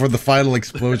sea before the final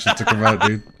explosion took him out,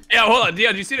 dude. Yeah, hold on.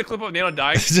 Dion, did you see the clip of Nano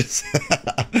dying?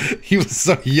 He was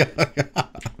so young.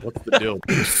 What's the deal?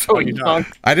 So young.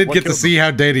 I didn't get to see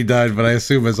how Danny died, but I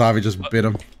assume Azavi just bit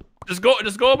him. Just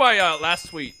go by last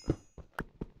tweet.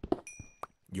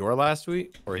 Your last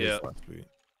tweet or his last tweet?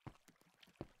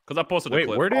 Because I posted the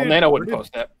clip. Where did Nano wouldn't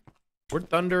post that. Where'd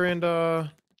Thunder and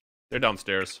They're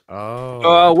downstairs.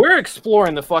 Oh. We're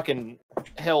exploring the fucking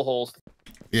hellholes.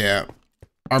 Yeah.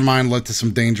 Our mind led to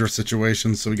some dangerous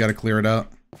situations, so we got to clear it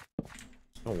out.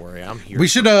 Don't worry, I'm here. We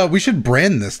should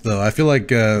brand this though. I feel like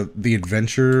the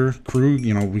adventure crew,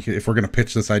 you know, if we're gonna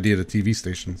pitch this idea to TV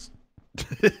stations.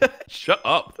 Shut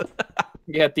up.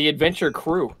 Yeah, the adventure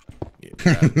crew. Yeah,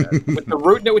 With the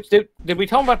root, which did we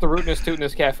tell them about the rootness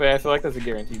tootness cafe? I feel like that's a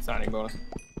guaranteed signing bonus.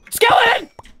 Skeleton!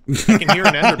 I can hear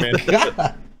an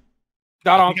Enderman.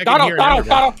 Doto.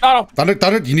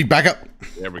 Thunder, you need backup.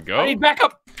 There we go. I need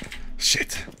backup.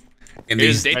 Shit. It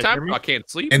is daytime. I can't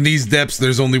sleep. In these depths,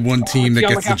 there's only one team that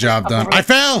gets the job done. I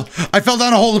fell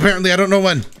down a hole apparently. I don't know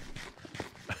when.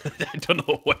 I don't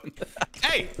know when.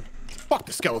 Hey, fuck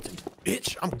the skeleton,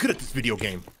 bitch. I'm good at this video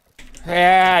game.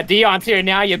 Yeah, Dion's here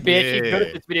now, you bitch. He's good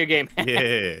at this video game.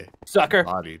 Yeah. Sucker.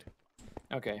 Bodied.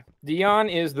 Okay. Dion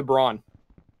is the brawn.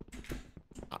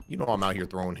 You know I'm out here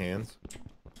throwing hands.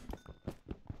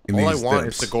 In All I these want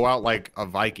depths. is to go out like a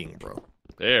Viking, bro.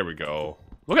 There we go.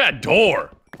 Look at that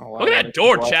door. Oh, Look at that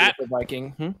door, chat.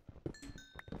 Viking.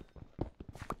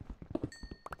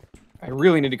 I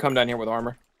really need to come down here with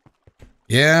armor.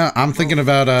 Yeah, I'm thinking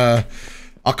about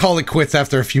I'll call it quits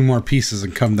after a few more pieces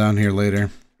and come down here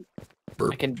later.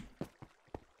 I can.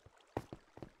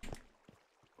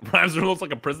 Rhymes room looks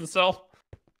like a prison cell.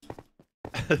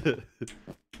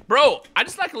 Bro, I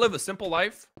just like to live a simple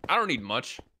life. I don't need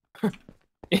much.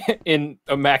 In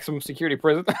a maximum security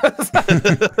prison.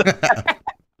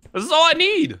 This is all I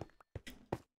need.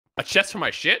 A chest for my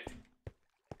shit.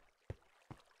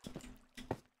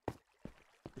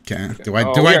 Okay. Do I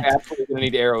absolutely gonna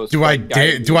need arrows. Do I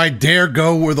dare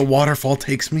go where the waterfall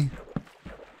takes me?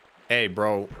 Hey,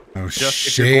 bro. Oh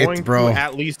if you're going bro. to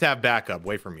at least have backup.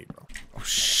 Wait for me, bro. Oh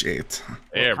shit.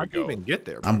 There How'd we go. you even get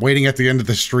there, bro? I'm waiting at the end of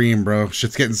the stream, bro.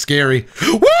 Shit's getting scary.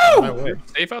 Woo!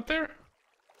 Safe out there?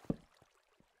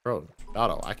 Bro,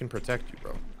 Doto, I can protect you,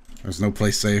 bro. There's no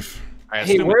place safe.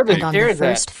 Hey, where the And on the stairs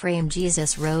first at? frame,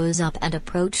 Jesus rose up and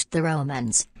approached the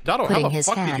Romans. Doto, how Putting the his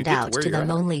fuck did you hand get out where to you're them,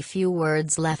 at? only few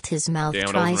words left his mouth. Damn,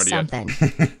 Try I wasn't ready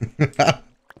something.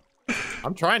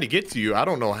 I'm trying to get to you. I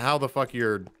don't know how the fuck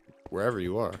you're wherever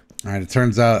you are. All right, it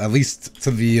turns out, at least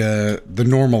to the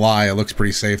normal eye, it looks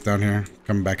pretty safe down here.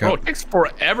 Coming back Bro, up. it takes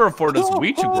forever for this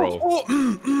weed to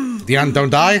grow. Dion, don't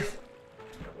die.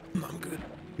 I'm good.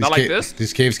 Not like this?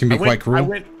 These caves can be quite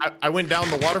cruel. I went down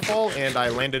the waterfall and I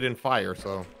landed in fire,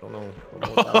 so don't know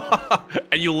what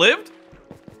And you lived?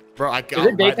 Bro, Is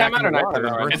it daytime out or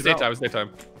nighttime? It's daytime. It's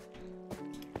daytime.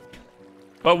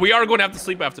 But we are going to have to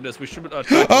sleep after this. We should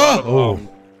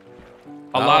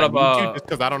a lot of just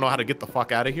because I don't know how to get the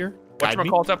fuck out of here.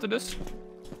 whatchamacallit after this?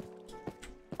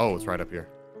 Oh, it's right up here.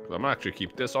 I'm gonna actually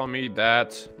keep this on me.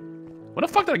 That. When the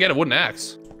fuck did I get a wooden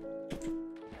axe?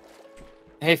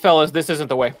 Hey, fellas, this isn't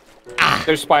the way.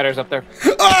 There's spiders up there.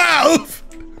 Ah!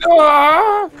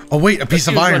 Oh wait, a piece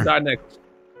of iron.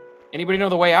 Anybody know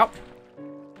the way out?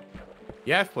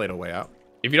 Yeah, I've played a way out.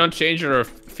 If you don't change your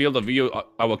field of view,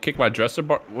 I will kick my dresser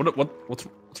bar. What's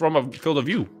wrong with my field of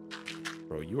view?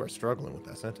 Bro, you are struggling with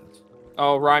that sentence.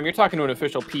 Oh, Rhyme, you're talking to an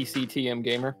official PCTM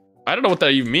gamer. I don't know what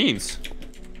that even means.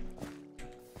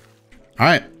 All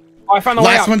right. Oh, I found the way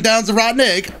Last out. one down's a rotten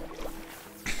egg.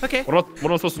 Okay. What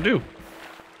am I supposed to do?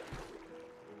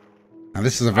 Now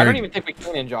this is a I don't very even think we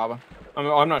can in Java.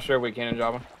 I'm not sure we can in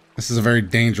Java. this is a very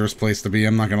dangerous place to be.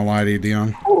 I'm not gonna lie to you,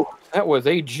 Dion. Ooh, that was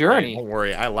a journey. Don't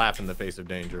worry, I laugh in the face of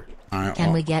danger. All right.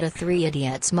 Can we get a 3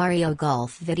 Idiots Mario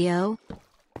Golf video?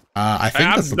 I think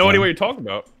I that's have the no idea plan. what you're talking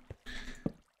about.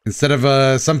 Instead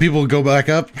of some people go back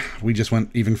up, we just went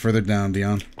even further down,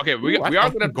 Dion. Okay, we are going to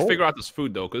have to figure out this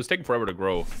food though, because it's taking forever to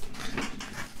grow.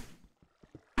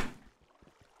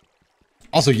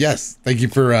 Also, yes, thank you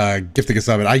for gifting us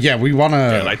up. Yeah, we wanna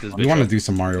I like this we wanna video. do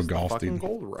some Mario Golf, Fucking dude.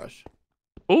 gold rush.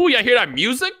 Oh, y'all hear that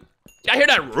music? Y'all hear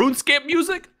that RuneScape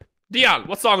music? Dion,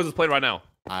 what song is this playing right now?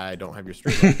 I don't have your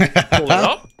stream. Pull it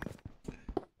up.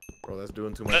 Bro, that's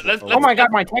doing too much. Let's- Oh my god,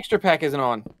 my texture pack isn't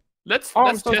on. Let's Oh,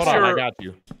 I'm test so Hold on, your I got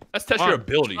you. let's test your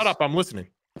abilities. Shut up, I'm listening.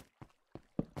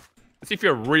 Let's see if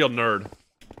you're a real nerd.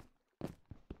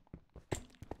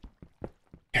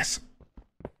 Yes.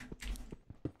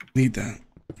 Need that.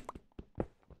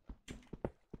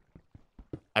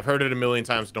 I've heard it a million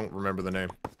times, don't remember the name.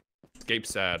 Escape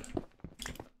sad.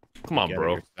 Come on, Get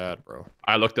bro. it, you're sad, bro.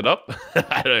 I looked it up.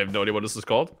 I have no idea what this is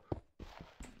called.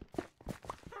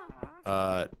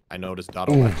 I noticed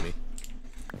Doto left me.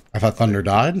 I thought Thunder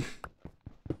died.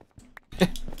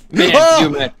 Man, Oh! you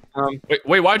man.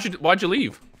 Wait, why'd you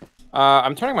leave?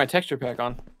 I'm turning my texture pack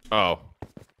on. Oh.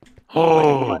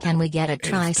 Oh. Can we get a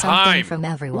try It's something time. from Ooh,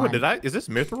 everyone? is this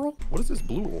mithril? What is this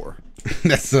blue ore?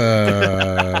 That's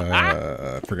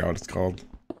I forgot what it's called.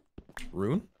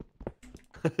 Rune?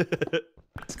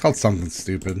 It's called something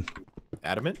stupid.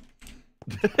 Adamant?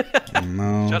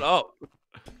 No. Shut up.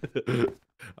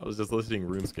 I was just listening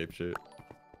RuneScape shit.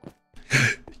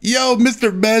 Yo,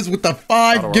 Mr. Mez with the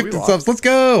 5 Are we gifted lost? subs. Let's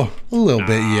go. A little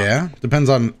bit, yeah. Depends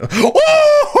on.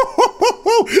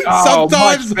 Oh,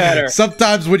 much better.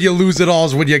 Sometimes when you lose it all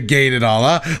is when you gain it all,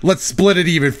 huh? Let's split it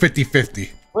even 50-50.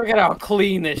 Look at how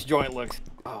clean this joint looks.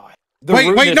 Oh, the Wait,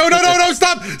 rudeness no, is-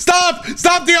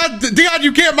 stop, Dion,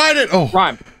 you can't mine it. Oh,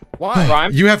 Rhyme. Why?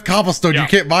 Rhyme. you have cobblestone, Yeah. you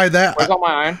can't mine that. Where's all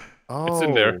my iron? Oh. It's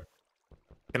in there.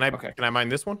 Can I mine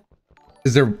this one?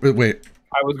 Is there, wait,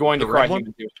 I was going to The cry red one?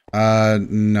 human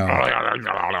too. no.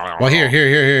 Well,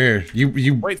 here.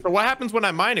 You, Wait, so what happens when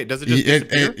I mine it? Does it just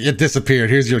disappear? it disappeared.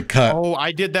 Here's your cut. Oh,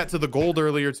 I did that to the gold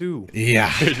earlier too. Yeah.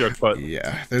 Here's your cut.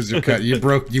 Yeah, there's your cut. You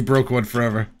broke one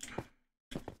forever.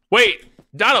 Wait,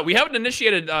 Doto, we haven't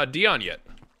initiated Dion yet.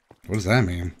 What does that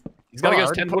mean? He's got to Oh, get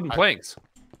I us 10 already wooden put- planks.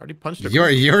 I already punched it. You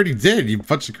already did. You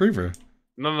punched the creeper.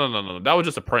 No. That was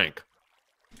just a prank.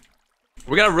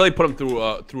 We gotta really put him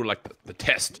through like the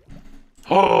test.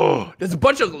 Oh, there's a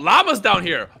bunch of llamas down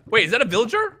here. Wait, is that a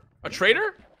villager? A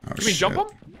trader? Oh, Can we jump him?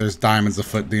 There's diamonds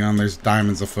afoot, Dion. There's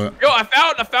diamonds afoot. Yo, I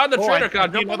found the trader. Can I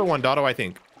do jump another one, Doto? I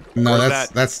think. No,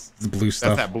 that's the blue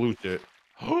stuff. That's that blue shit.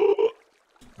 All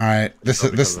right,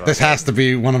 this has to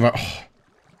be one of our. Oh,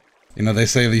 you know, they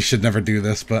say you should never do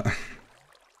this, but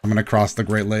I'm gonna cross the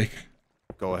Great Lake.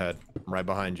 Go ahead. I'm right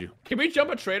behind you. Can we jump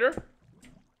a trader?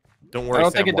 Don't worry. I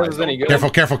don't think it does us any good.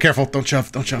 Careful! Don't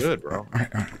shove! Good, bro. All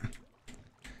right.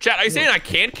 Chat, are you saying I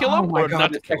can't kill him? Oh my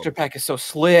god, this texture pack is so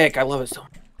slick. I love it so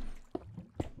much.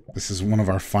 This is one of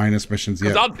our finest missions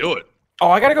yet. I'll do it. Oh,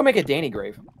 I gotta go make a Danny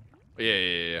grave.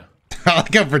 Yeah. I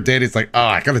like how for Danny, it's like, oh,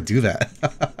 I gotta do that.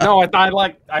 No, I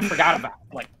forgot about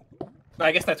it. Like, but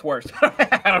I guess that's worse.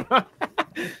 I don't know.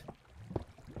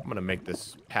 I'm gonna make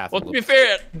this path. Well, to be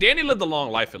fair, Danny lived a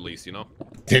long life at least, you know.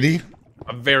 Did he?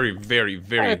 A very, very,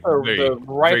 very, the very long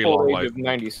rifle life. age of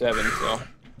 97. So.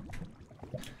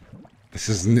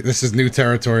 This is new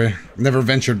territory. Never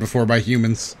ventured before by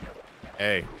humans.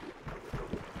 Hey.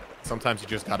 Sometimes you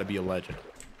just gotta be a legend.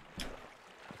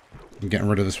 I'm getting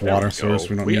rid of this water source.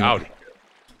 We don't need out.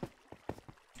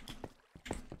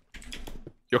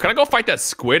 Yo, can I go fight that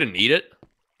squid and eat it?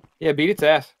 Yeah, beat its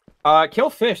ass. Kill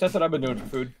fish. That's what I've been doing for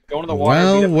food. Go into the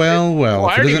water. Well.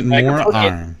 If it isn't more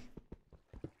iron.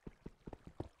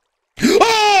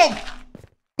 Oh!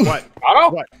 What?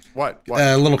 Otto? What?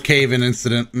 A little cave-in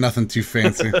incident. Nothing too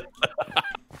fancy.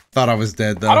 Thought I was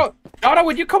dead though. Otto,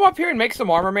 would you come up here and make some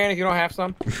armor, man? If you don't have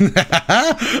some.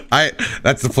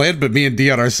 That's the plan. But me and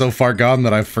Dion are so far gone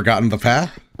that I've forgotten the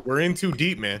path. We're in too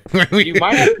deep, man. You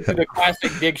might have to do the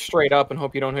classic dig straight up and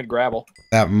hope you don't hit gravel.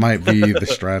 That might be the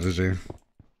strategy.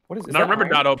 What is it? Now remember,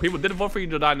 Doto, people didn't vote for you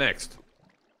to die next.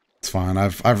 It's fine.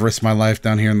 I've risked my life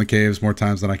down here in the caves more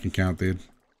times than I can count, dude.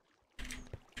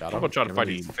 I'm gonna try to fight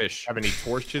these fish. Have any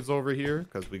torches over here?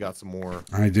 Because we got some more.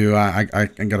 I do. I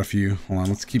got a few. Hold on.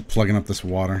 Let's keep plugging up this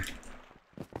water.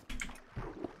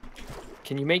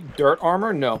 Can you make dirt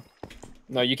armor? No.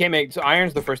 No, you can't make. So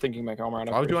iron's the first thing you can make armor out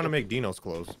of. Why would you want to make Dino's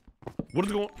clothes? What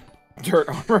is going? Dirt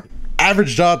armor.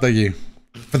 Average job, thank you.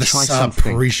 For the sub,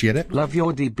 appreciate it. Love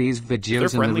your DB's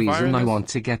videos and the reason I want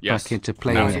to get back into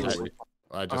playing it.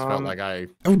 I just felt like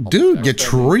Oh, dude, you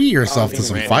treat yourself to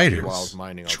some fighters.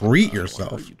 Treat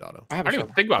yourself. I don't even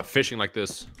think about fishing like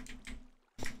this.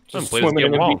 Just swimming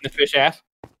in and beating the fish ass.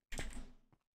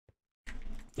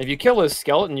 If you kill his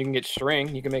skeleton, you can get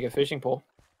string. You can make a fishing pole.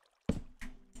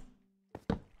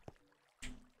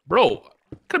 Bro,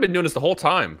 could have been doing this the whole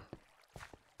time.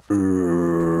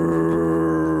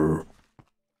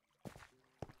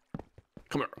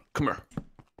 Come here.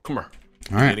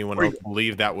 All right. Anyone else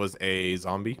believe that was a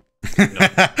zombie?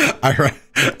 No.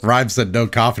 Rhyme said no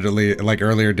confidently, like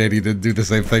earlier. Danny did do the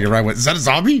same thing, and Rhyme went, "Is that a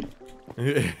zombie?"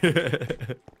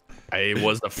 I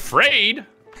was afraid.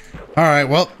 All right,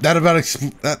 well, that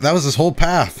was his whole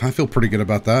path. I feel pretty good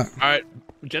about that. All right,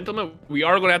 gentlemen, we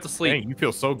are gonna have to sleep. Dang, you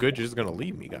feel so good, you're just gonna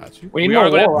leave me, got you. We need more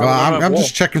wool. Well, I'm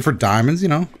just checking for diamonds, you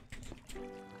know.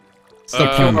 Still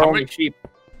killing sheep.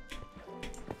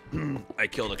 I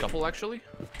killed a couple actually.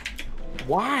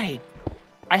 Why?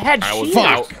 I had sheep.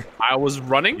 I was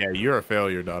running. Yeah, you're a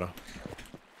failure, Doto.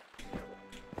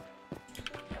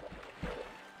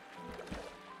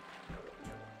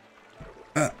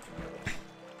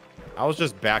 I was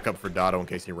just backup for Doto in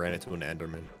case he ran into an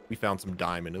Enderman. We found some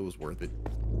diamond. It was worth it.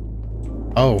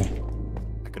 Oh.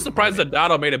 I'm surprised that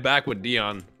Doto made it back with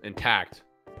Dion intact.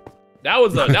 That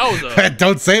was a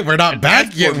Don't say it. We're not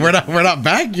back yet. We're not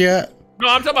back yet. No,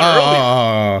 I'm talking about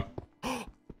earlier.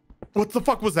 What the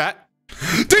fuck was that?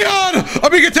 Dion!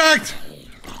 I'm being attacked!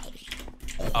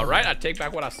 All right, I take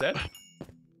back what I said.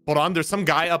 Hold on, there's some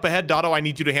guy up ahead, Doto. I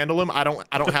need you to handle him. I don't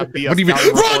have BS. What do you mean?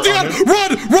 Run, Dion!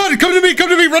 Run! Come to me!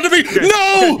 Run to me! Okay.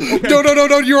 No!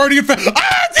 No! You're already in fact.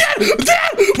 Ah, Dion!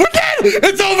 We're dead!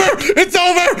 It's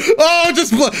over! Oh,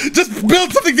 just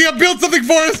build something, Dion. Build something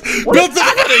for us. Build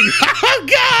something. Oh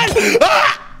God!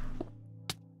 Ah!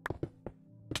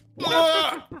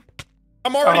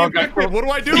 I'm already infected. What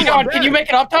do I do? Dion, can you make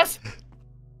it up to us?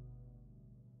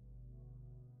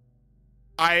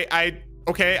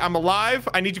 Okay, I'm alive.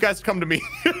 I need you guys to come to me.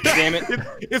 Damn it. We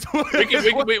can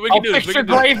do I'll this. fix your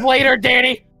grave later,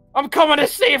 Danny. I'm coming to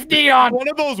save Dion. One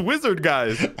of those wizard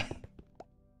guys.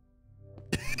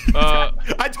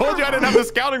 I told you I didn't have the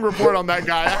scouting report on that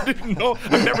guy. I didn't know.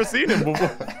 I've never seen him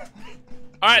before.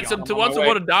 All right, so to once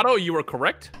go to Doto, you were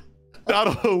correct.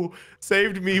 Doto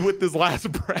saved me with his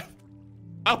last breath.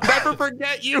 I'll never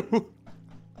forget you.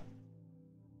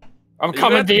 I'm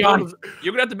coming, Dion.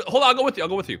 You're gonna have to hold on. I'll go with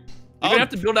you. You're gonna have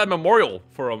to build that memorial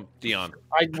for Dion.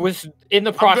 I was in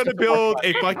the process. I'm gonna build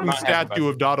a fucking statue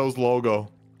of Doto's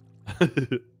logo.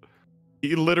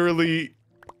 He literally,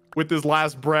 with his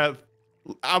last breath,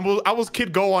 I was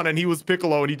Kid Gohan and he was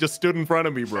Piccolo and he just stood in front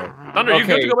of me, bro. Thunder, you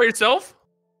good to go by yourself?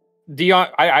 Dion,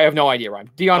 I have no idea, Rhyme.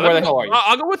 Dion, where the hell are you?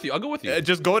 I'll go with you. I'll go with you.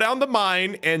 Just go down the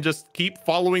mine and just keep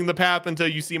following the path until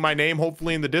you see my name,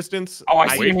 hopefully in the distance. Oh,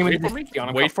 I see your name in the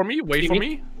distance. Wait for me. Wait for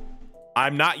me.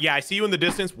 I'm not. Yeah, I see you in the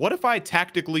distance. What if I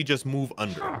tactically just move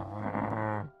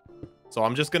under? So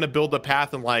I'm just gonna build a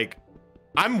path and like,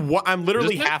 I'm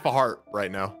literally half a heart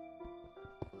right now.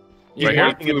 You hear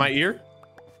anything in my ear?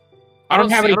 I don't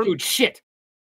have any food. Shit.